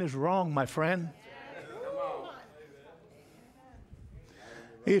mind is wrong, my friend.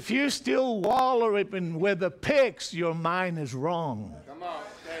 If you're still wallowing with the pigs, your mind is wrong. Come on,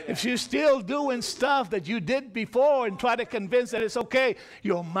 say that. If you're still doing stuff that you did before and try to convince that it's okay,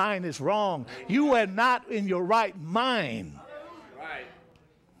 your mind is wrong. You are not in your right mind. Right.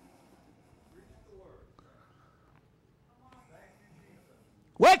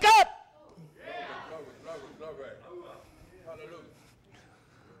 Wake up!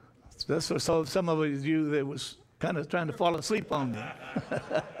 That's for some of you that was kind of trying to fall asleep on me.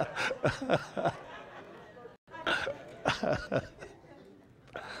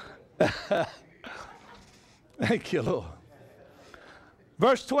 Thank you, Lord.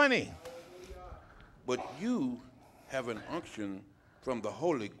 Verse 20. But you have an unction from the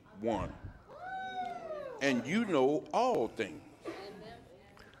Holy One, and you know all things.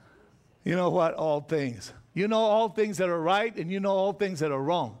 You know what? All things. You know all things that are right, and you know all things that are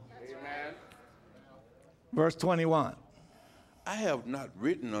wrong. Amen. Verse 21. I have not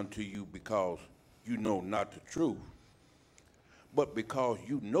written unto you because you know not the truth, but because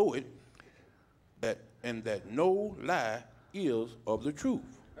you know it, and that no lie is of the truth.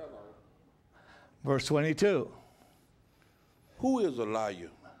 Verse 22. Who is a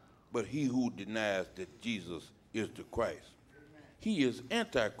liar but he who denies that Jesus is the Christ? He is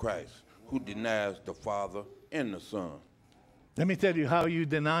Antichrist, who denies the Father and the Son. Let me tell you how you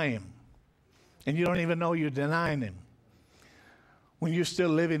deny him. And you don't even know you're denying him. When you're still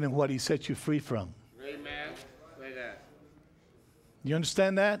living in what he set you free from. Amen. Say that. You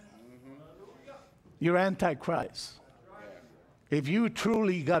understand that? Mm-hmm. You're Antichrist. If you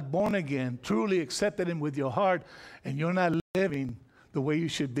truly got born again, truly accepted him with your heart, and you're not living the way you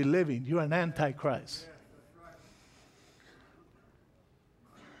should be living, you're an Antichrist.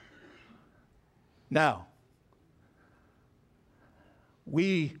 Now,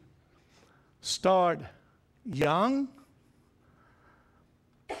 we start young,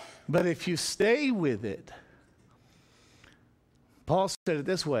 but if you stay with it, Paul said it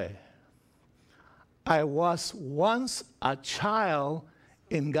this way: I was once a child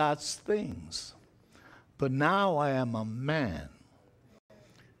in God's things, but now I am a man.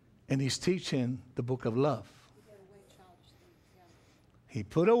 And he's teaching the book of love. He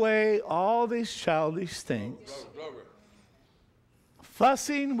put away all these childish things, Glory.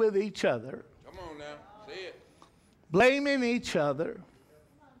 fussing with each other, Come on now. Say it. blaming each other,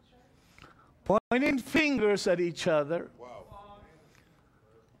 pointing fingers at each other. Wow.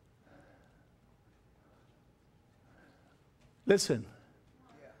 Listen,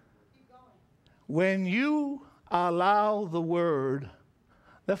 when you allow the Word,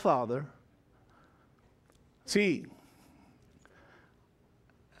 the Father, see,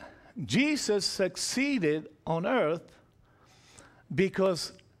 Jesus succeeded on earth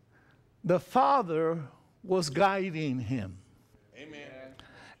because the Father was guiding him. Amen.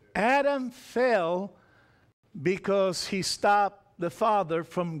 Adam fell because he stopped the Father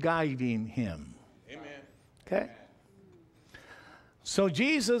from guiding him. Amen. Okay? So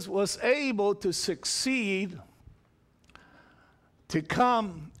Jesus was able to succeed, to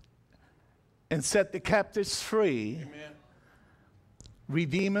come and set the captives free, Amen.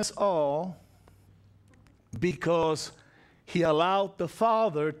 redeem us all, because he allowed the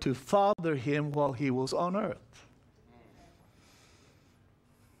Father to father him while he was on earth.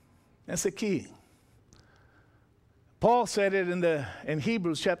 That's the key. Paul said it in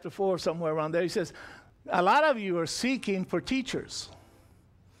Hebrews chapter 4, somewhere around there. He says, a lot of you are seeking for teachers.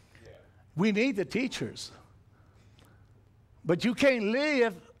 We need the teachers. But you can't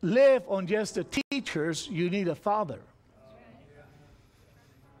live on just the teachers. You need a father.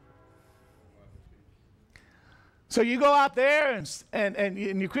 So you go out there and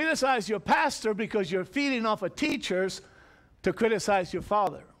you criticize your pastor because you're feeding off of teachers to criticize your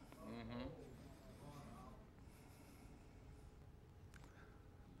father.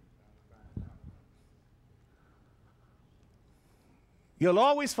 You'll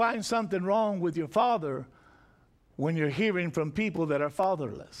always find something wrong with your father when you're hearing from people that are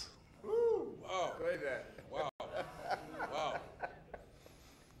fatherless. Wow. Say that. Wow. Wow.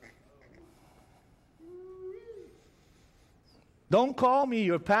 Don't call me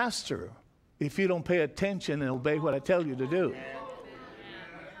your pastor if you don't pay attention and obey what I tell you to do.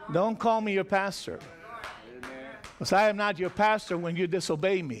 Don't call me your pastor, because I am not your pastor when you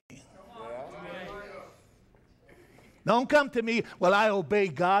disobey me. Don't come to me, well, I obey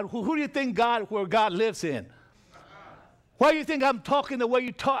God. Who do you think where God lives in? Why do you think I'm talking the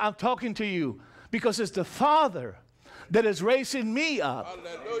way I'm talking to you? Because it's the Father that is raising me up.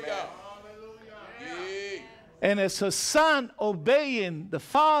 Hallelujah. Yeah. And it's a son obeying the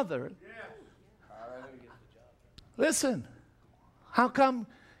Father. Listen, how come,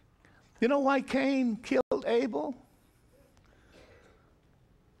 you know why Cain killed Abel?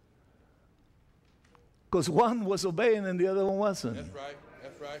 Because one was obeying and the other one wasn't. That's right.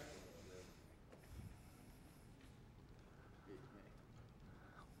 That's right.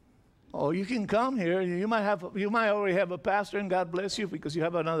 Oh, you can come here. You might already have a pastor, and God bless you because you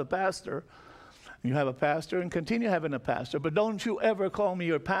have another pastor. You have a pastor, and continue having a pastor. But don't you ever call me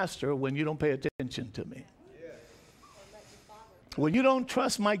your pastor when you don't pay attention to me. When you don't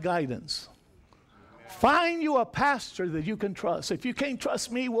trust my guidance. Find you a pastor that you can trust. If you can't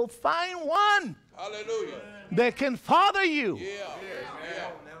trust me, we'll find one Hallelujah. that can father you. Yeah. Yeah.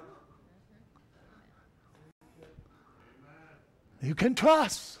 You can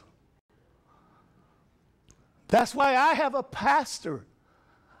trust. That's why I have a pastor.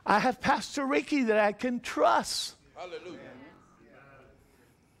 I have Pastor Ricky that I can trust. Hallelujah.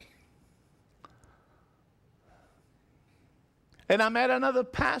 And I met another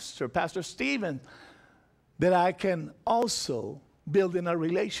pastor, Pastor Stephen, that I can also build in a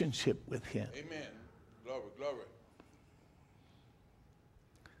relationship with him. Amen. Glory, glory.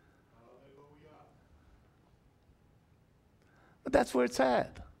 But that's where it's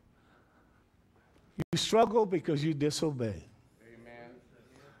at. You struggle because you disobey. Amen.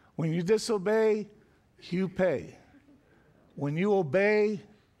 When you disobey, you pay. When you obey,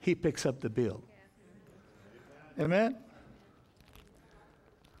 he picks up the bill. Amen?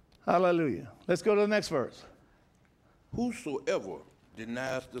 Hallelujah. Let's go to the next verse. Whosoever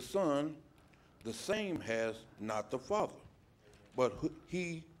denies the Son, the same has not the Father. But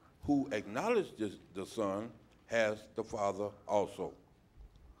he who acknowledges the Son has the Father also.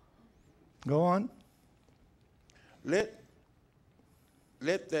 Go on. Let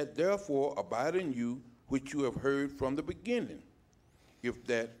that therefore abide in you which you have heard from the beginning. If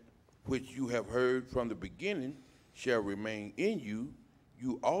that which you have heard from the beginning shall remain in you,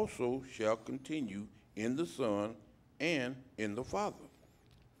 you also shall continue in the Son and in the Father.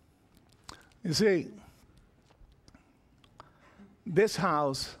 You see, this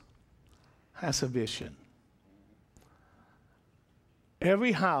house has a vision.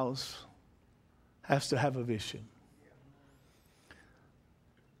 Every house has to have a vision.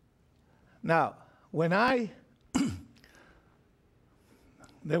 Now, when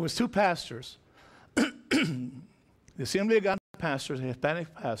there was two pastors, the Assembly of God pastor, the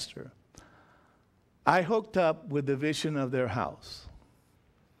Hispanic pastor, I hooked up with the vision of their house.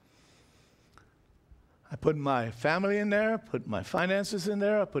 I put my family in there, put my finances in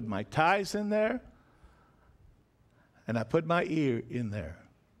there, I put my tithes in there, and I put my ear in there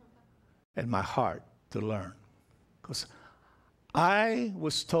and my heart to learn. Because I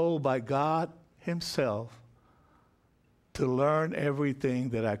was told by God Himself to learn everything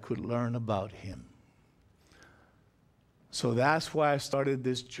that I could learn about Him. So that's why I started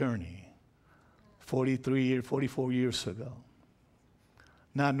this journey 44 years ago.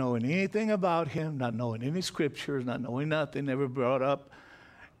 Not knowing anything about Him, not knowing any scriptures, not knowing nothing, never brought up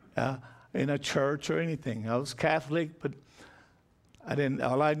in a church or anything. I was Catholic, but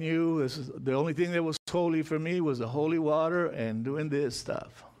all I knew is the only thing that was holy for me was the holy water and doing this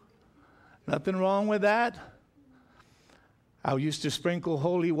stuff. Nothing wrong with that. I used to sprinkle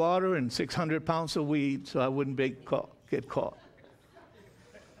holy water in 600 pounds of weed so I wouldn't get caught.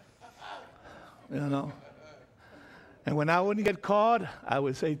 You know? And when I wouldn't get caught, I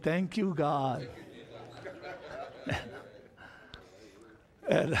would say, "Thank you, God."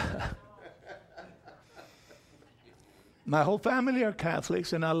 And my whole family are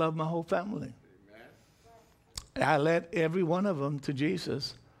Catholics, and I love my whole family. I led every one of them to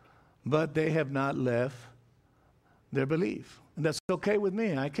Jesus, but they have not left their belief. And that's okay with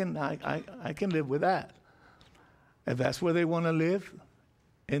me. I can live with that. If that's where they want to live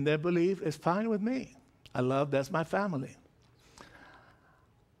in their belief, it's fine with me. That's my family.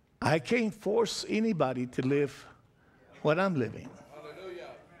 I can't force anybody to live what I'm living.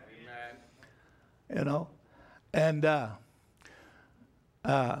 Hallelujah. Amen. You know? And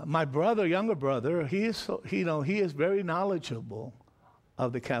my brother, younger brother, he is very knowledgeable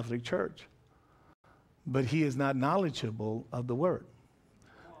of the Catholic Church, but he is not knowledgeable of the Word.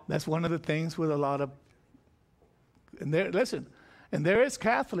 That's one of the things with a lot of, and there is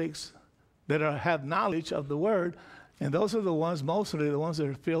Catholics that have knowledge of the Word, and those are the ones, mostly the ones that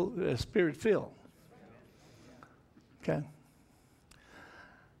are Spirit-filled. Okay?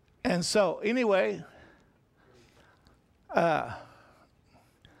 And so, anyway, I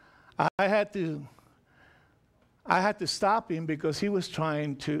had to stop him because he was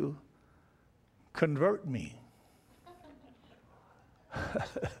trying to convert me.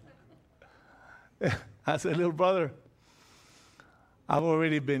 I said, "Little brother, I've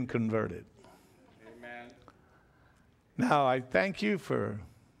already been converted. Amen. Now, I thank you for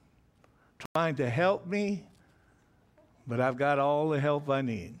trying to help me, but I've got all the help I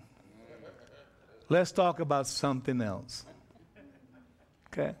need. Let's talk about something else."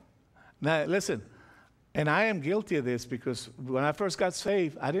 Okay? Now, listen, and I am guilty of this because when I first got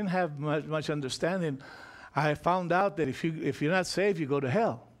saved, I didn't have much understanding. I found out that if you're not saved, you go to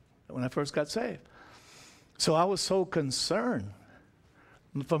hell when I first got saved. So I was so concerned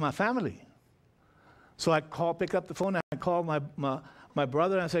for my family. So I pick up the phone, and I call my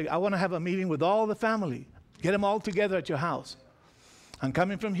brother, and I say, "I want to have a meeting with all the family. Get them all together at your house. I'm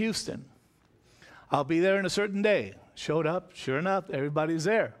coming from Houston. I'll be there in a certain day." Showed up, sure enough, everybody's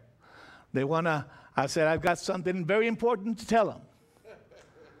there. I said, "I've got something very important to tell them."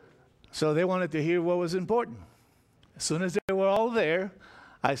 So they wanted to hear what was important. As soon as they were all there,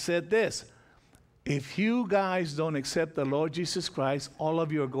 I said this: "If you guys don't accept the Lord Jesus Christ, all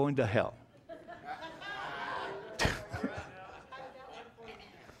of you are going to hell."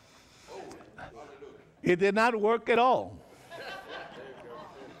 It did not work at all.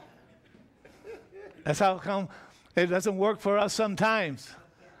 That's how come it doesn't work for us sometimes.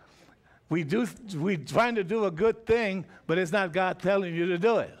 We're trying to do a good thing, but it's not God telling you to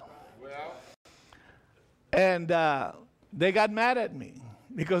do it. Well. And they got mad at me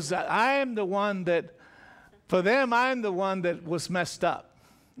because I am the one that, for them, I'm the one that was messed up.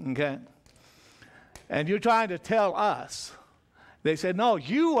 Okay? And you're trying to tell us. They said, "No,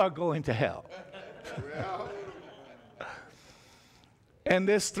 you are going to hell." And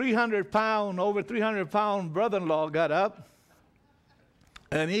this over 300-pound brother-in-law got up,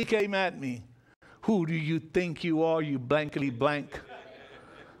 and he came at me. "Who do you think you are, you blankety blank?"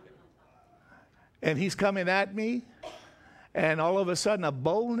 And he's coming at me, and all of a sudden a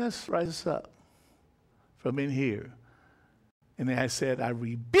boldness rises up from in here. And I said, "I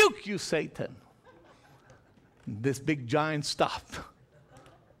rebuke you, Satan." This big giant stopped.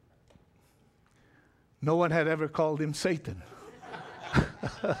 No one had ever called him Satan.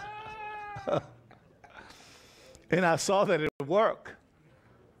 And I saw that it would work.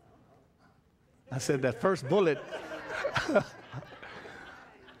 I said, that first bullet, I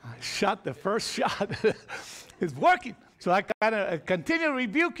shot the first shot. It's working. So I kind of continue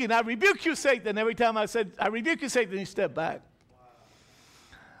rebuking. I rebuke you, Satan. Every time I said, I rebuke you, Satan, he stepped back.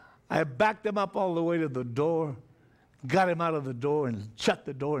 I backed him up all the way to the door, got him out of the door and shut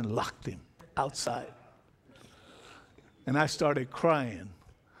the door and locked him outside. And I started crying.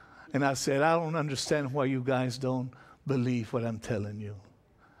 And I said, I don't understand why you guys don't believe what I'm telling you.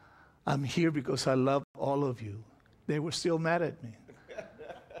 I'm here because I love all of you. They were still mad at me.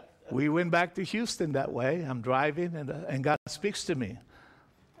 We went back to Houston that way. I'm driving, and God speaks to me.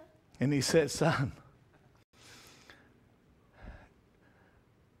 And he said, son,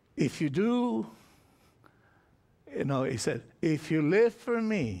 if you do, he said, if you live for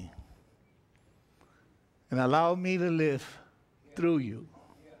me and allow me to live through you,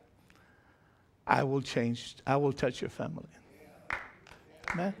 I will touch your family.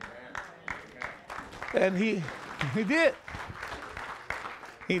 Amen. And he did.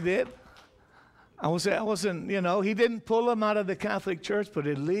 He did. I wasn't, he didn't pull them out of the Catholic Church, but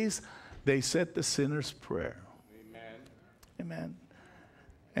at least they said the sinner's prayer. Amen. Amen.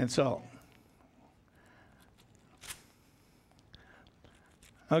 And so,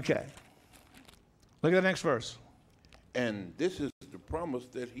 okay. Look at the next verse. And this is the promise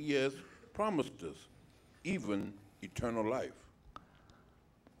that he has promised us, even eternal life.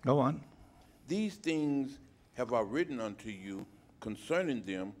 Go on. These things have I written unto you concerning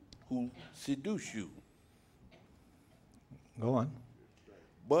them who seduce you. Go on.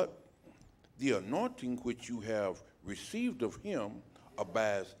 But the anointing which you have received of him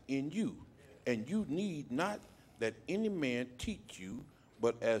abides in you, and you need not that any man teach you,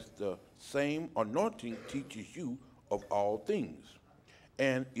 but as the same anointing teaches you of all things,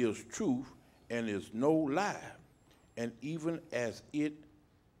 and is truth, and is no lie. And even as it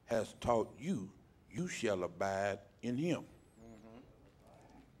has taught you, you shall abide in him.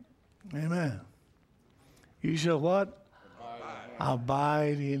 Amen. You shall what?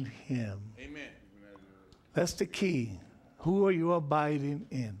 Abide in him. Amen. That's the key. Who are you abiding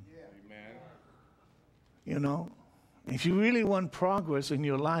in? Amen. If you really want progress in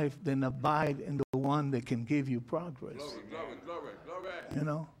your life, then abide in the one that can give you progress.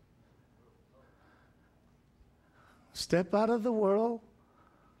 Glory. Step out of the world,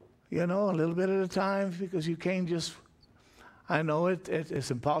 a little bit at a time, because you can't just, I know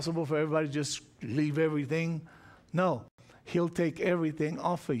it's impossible for everybody to just leave everything. No, he'll take everything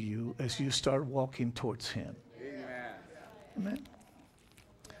off of you as you start walking towards him. Amen. Amen.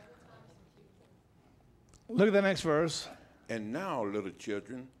 Look at the next verse. And now, little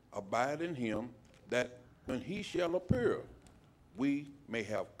children, abide in him, that when he shall appear, we may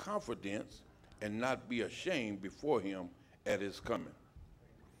have confidence and not be ashamed before him at his coming.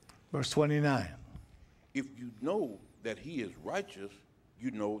 Verse 29. If you know that he is righteous,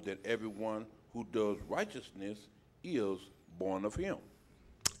 you know that everyone who does righteousness is born of him.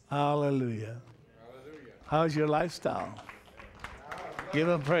 Hallelujah. Hallelujah. How's your lifestyle? Give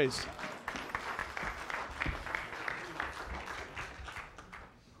him praise.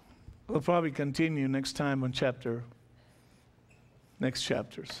 We'll probably continue next time on next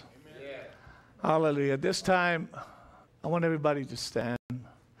chapters. Amen. Hallelujah. This time, I want everybody to stand.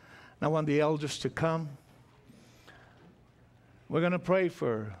 I want the elders to come. We're going to pray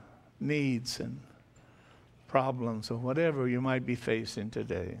for needs and problems or whatever you might be facing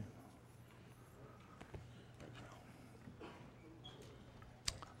today.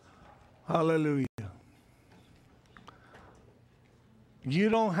 Hallelujah. You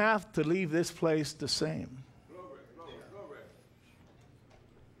don't have to leave this place the same.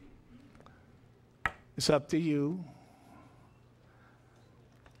 It's up to you.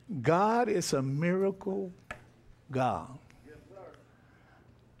 God is a miracle God.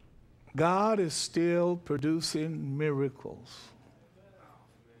 God is still producing miracles.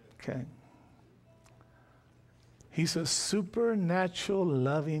 Okay. He's a supernatural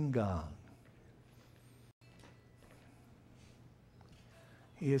loving God.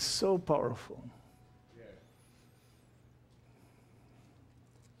 He is so powerful.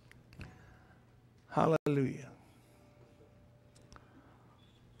 Hallelujah.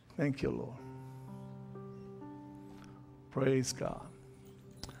 Thank you, Lord. Praise God.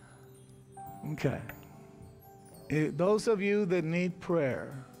 Okay. Those of you that need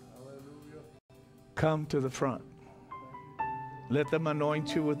prayer, come to the front. Let them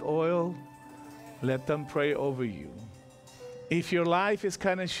anoint you with oil. Let them pray over you. If your life is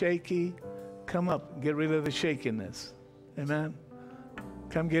kind of shaky, come up, get rid of the shakiness. Amen?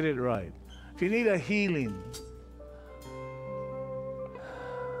 Come get it right. If you need a healing,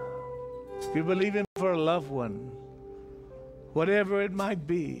 if you're believing for a loved one, whatever it might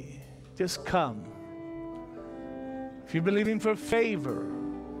be, just come. If you're believing for favor,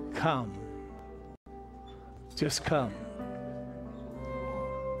 come. Just come.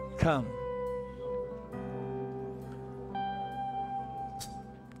 Come.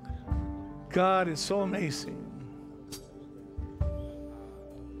 God is so amazing.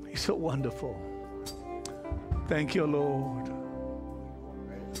 He's so wonderful. Thank you, Lord.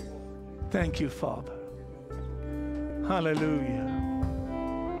 Thank you, Father. Hallelujah.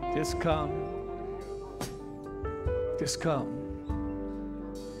 Just come. Just come.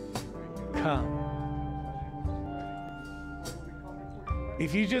 Come.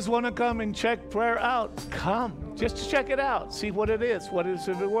 If you just want to come and check prayer out, come. Just to check it out. See what it is. What it is,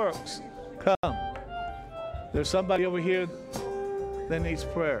 if it works. Come. There's somebody over here that needs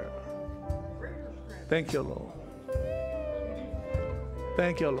prayer. Thank you, Lord.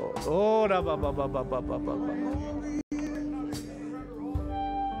 Thank you, Lord. Oh, da ba ba ba ba ba ba ba ba.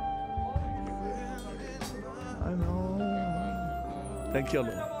 I know. Thank you,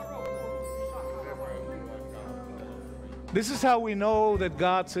 Lord. This is how we know that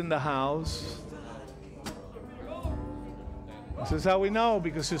God's in the house. This is how we know,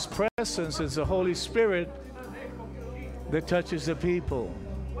 because His presence is the Holy Spirit that touches the people.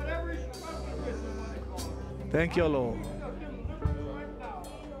 Thank you, Lord.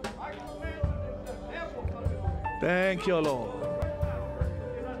 Thank you, Lord.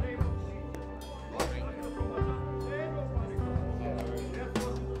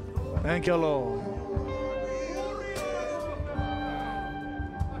 Thank you, Lord.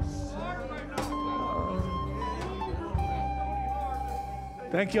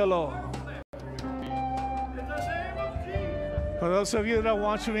 Thank you, Lord. For those of you that are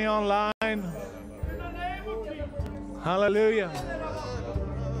watching me online, hallelujah.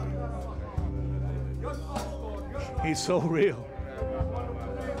 He's so real.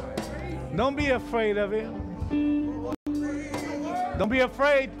 Don't be afraid of Him. Don't be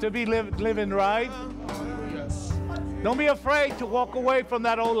afraid to be living right. Don't be afraid to walk away from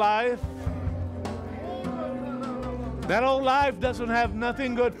that old life. That old life doesn't have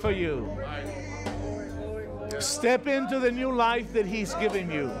nothing good for you. Step into the new life that He's given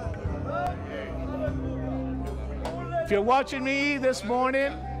you. If you're watching me this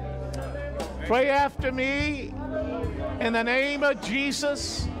morning, pray after me in the name of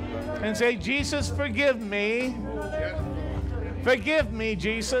Jesus and say, Jesus, forgive me. Forgive me,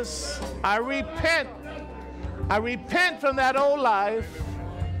 Jesus. I repent. I repent from that old life.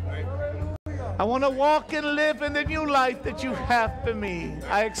 I want to walk and live in the new life that you have for me.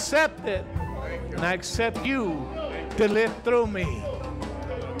 I accept it, and I accept you to live through me.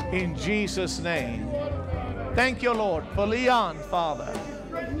 In Jesus' name. Thank you, Lord, for Leon, Father.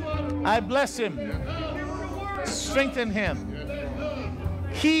 I bless him. Strengthen him.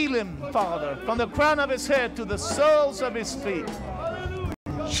 Heal him, Father, from the crown of his head to the soles of his feet.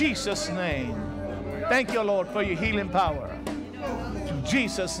 In Jesus' name. Thank you, Lord, for your healing power. In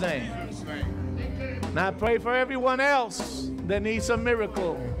Jesus' name. Now I pray for everyone else that needs a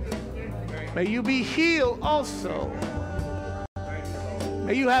miracle. May you be healed also.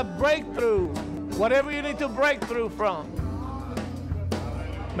 May you have breakthrough, whatever you need to break through from.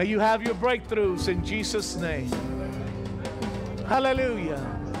 May you have your breakthroughs in Jesus' name. Hallelujah.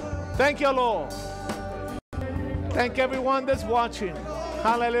 Thank you, Lord. Thank everyone that's watching.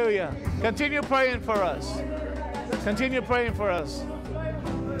 Hallelujah. Continue praying for us. Continue praying for us.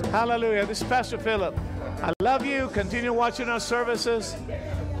 Hallelujah. This is Pastor Philip. I love you. Continue watching our services.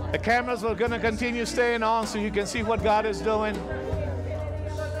 The cameras are going to continue staying on so you can see what God is doing.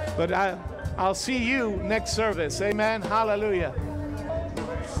 But I'll see you next service. Amen. Hallelujah.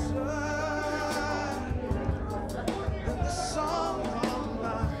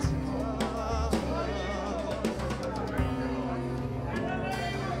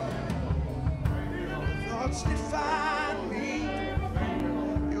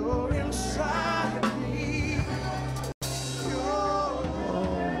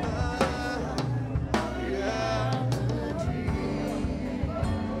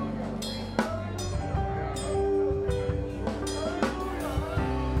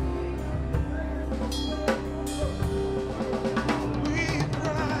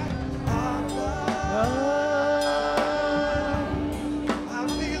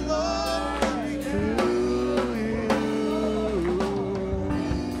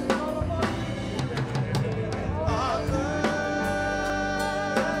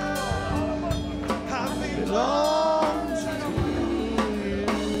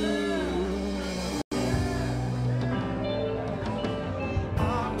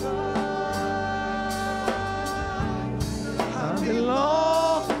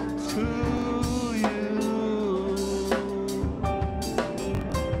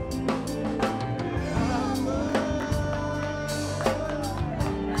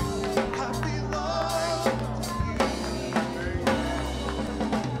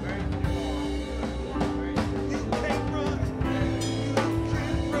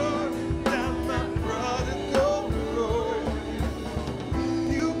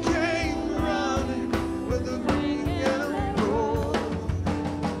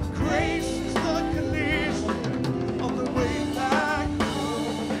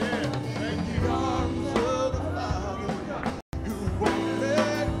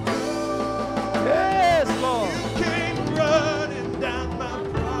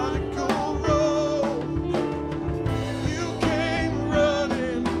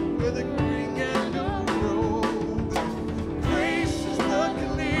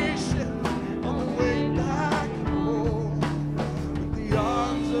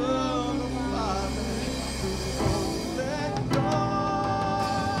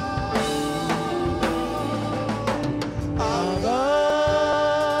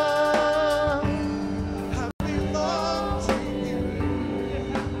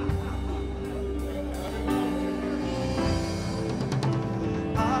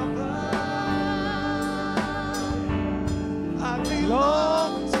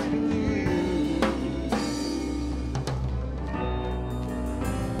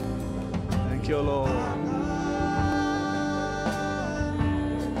 you, Lord.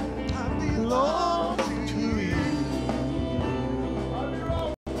 Belong to you.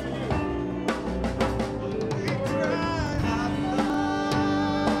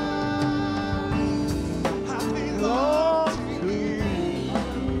 Belong to you.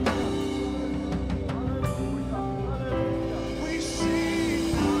 We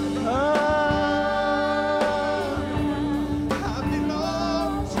sing, I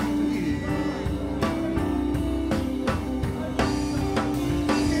belong to you.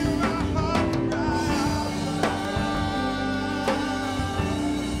 Hear my heart cry,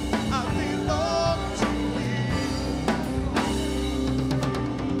 I belong to you.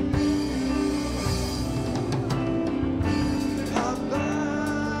 I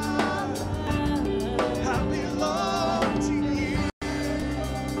belong to you.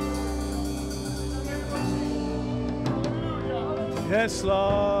 Yes,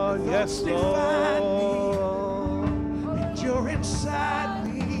 Lord. Yes, Lord. And you're inside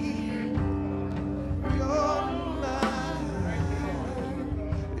me. You're mine.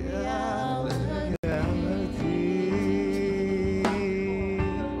 Yeah.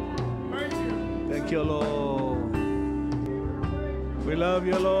 Thank you, Lord. We love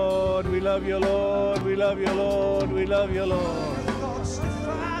you, Lord. We love you, Lord. We love you, Lord. We love you, Lord. Thoughts that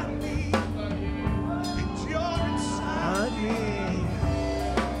find me. And you're inside me.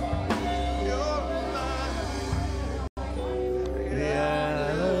 You're mine.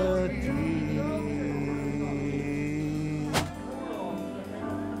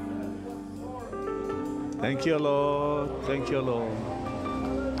 Thank you, Lord. Thank you, Lord.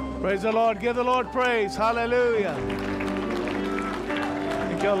 Praise the Lord. Give the Lord praise. Hallelujah.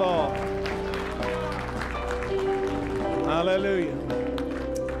 Thank you, Lord. Hallelujah.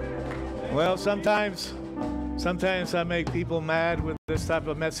 Well, sometimes I make people mad with this type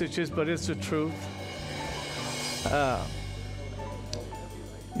of messages, but it's the truth.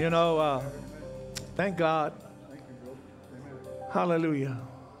 Thank God. Hallelujah.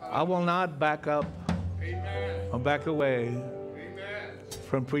 I will not back up or back away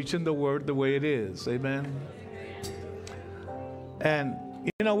from preaching the word the way it is. Amen. And,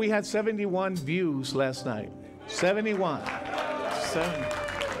 we had 71 views last night. 71.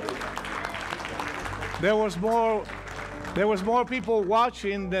 There was more people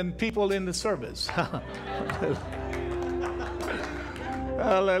watching than people in the service.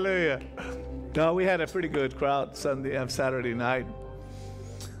 Hallelujah. No, we had a pretty good crowd Saturday night.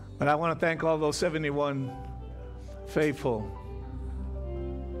 But I want to thank all those 71 faithful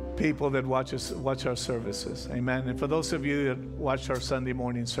people that watch our services. Amen. And for those of you that watch our Sunday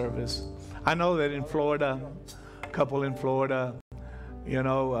morning service, I know that in Florida, a couple in Florida,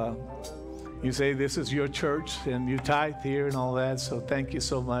 you say this is your church and you tithe here and all that. So thank you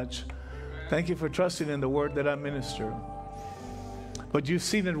so much. Thank you for trusting in the word that I minister. But you've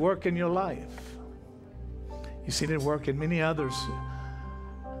seen it work in your life. You've seen it work in many others.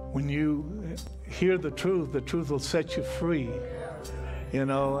 When you hear the truth will set you free. And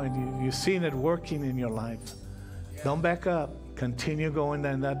you've seen it working in your life. Don't back up. Continue going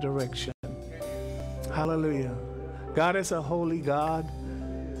in that direction. Hallelujah. God is a holy God,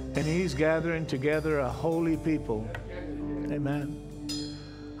 and He's gathering together a holy people. Amen.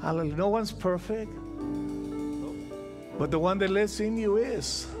 Hallelujah. No one's perfect, but the one that lives in you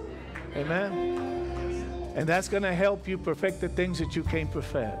is. Amen. And that's going to help you perfect the things that you can't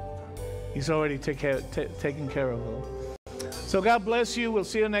perfect. He's already taken care of them. So God bless you. We'll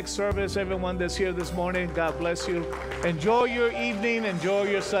see you next service. Everyone that's here this morning, God bless you. Enjoy your evening. Enjoy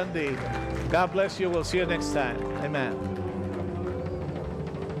your Sunday. God bless you. We'll see you next time. Amen.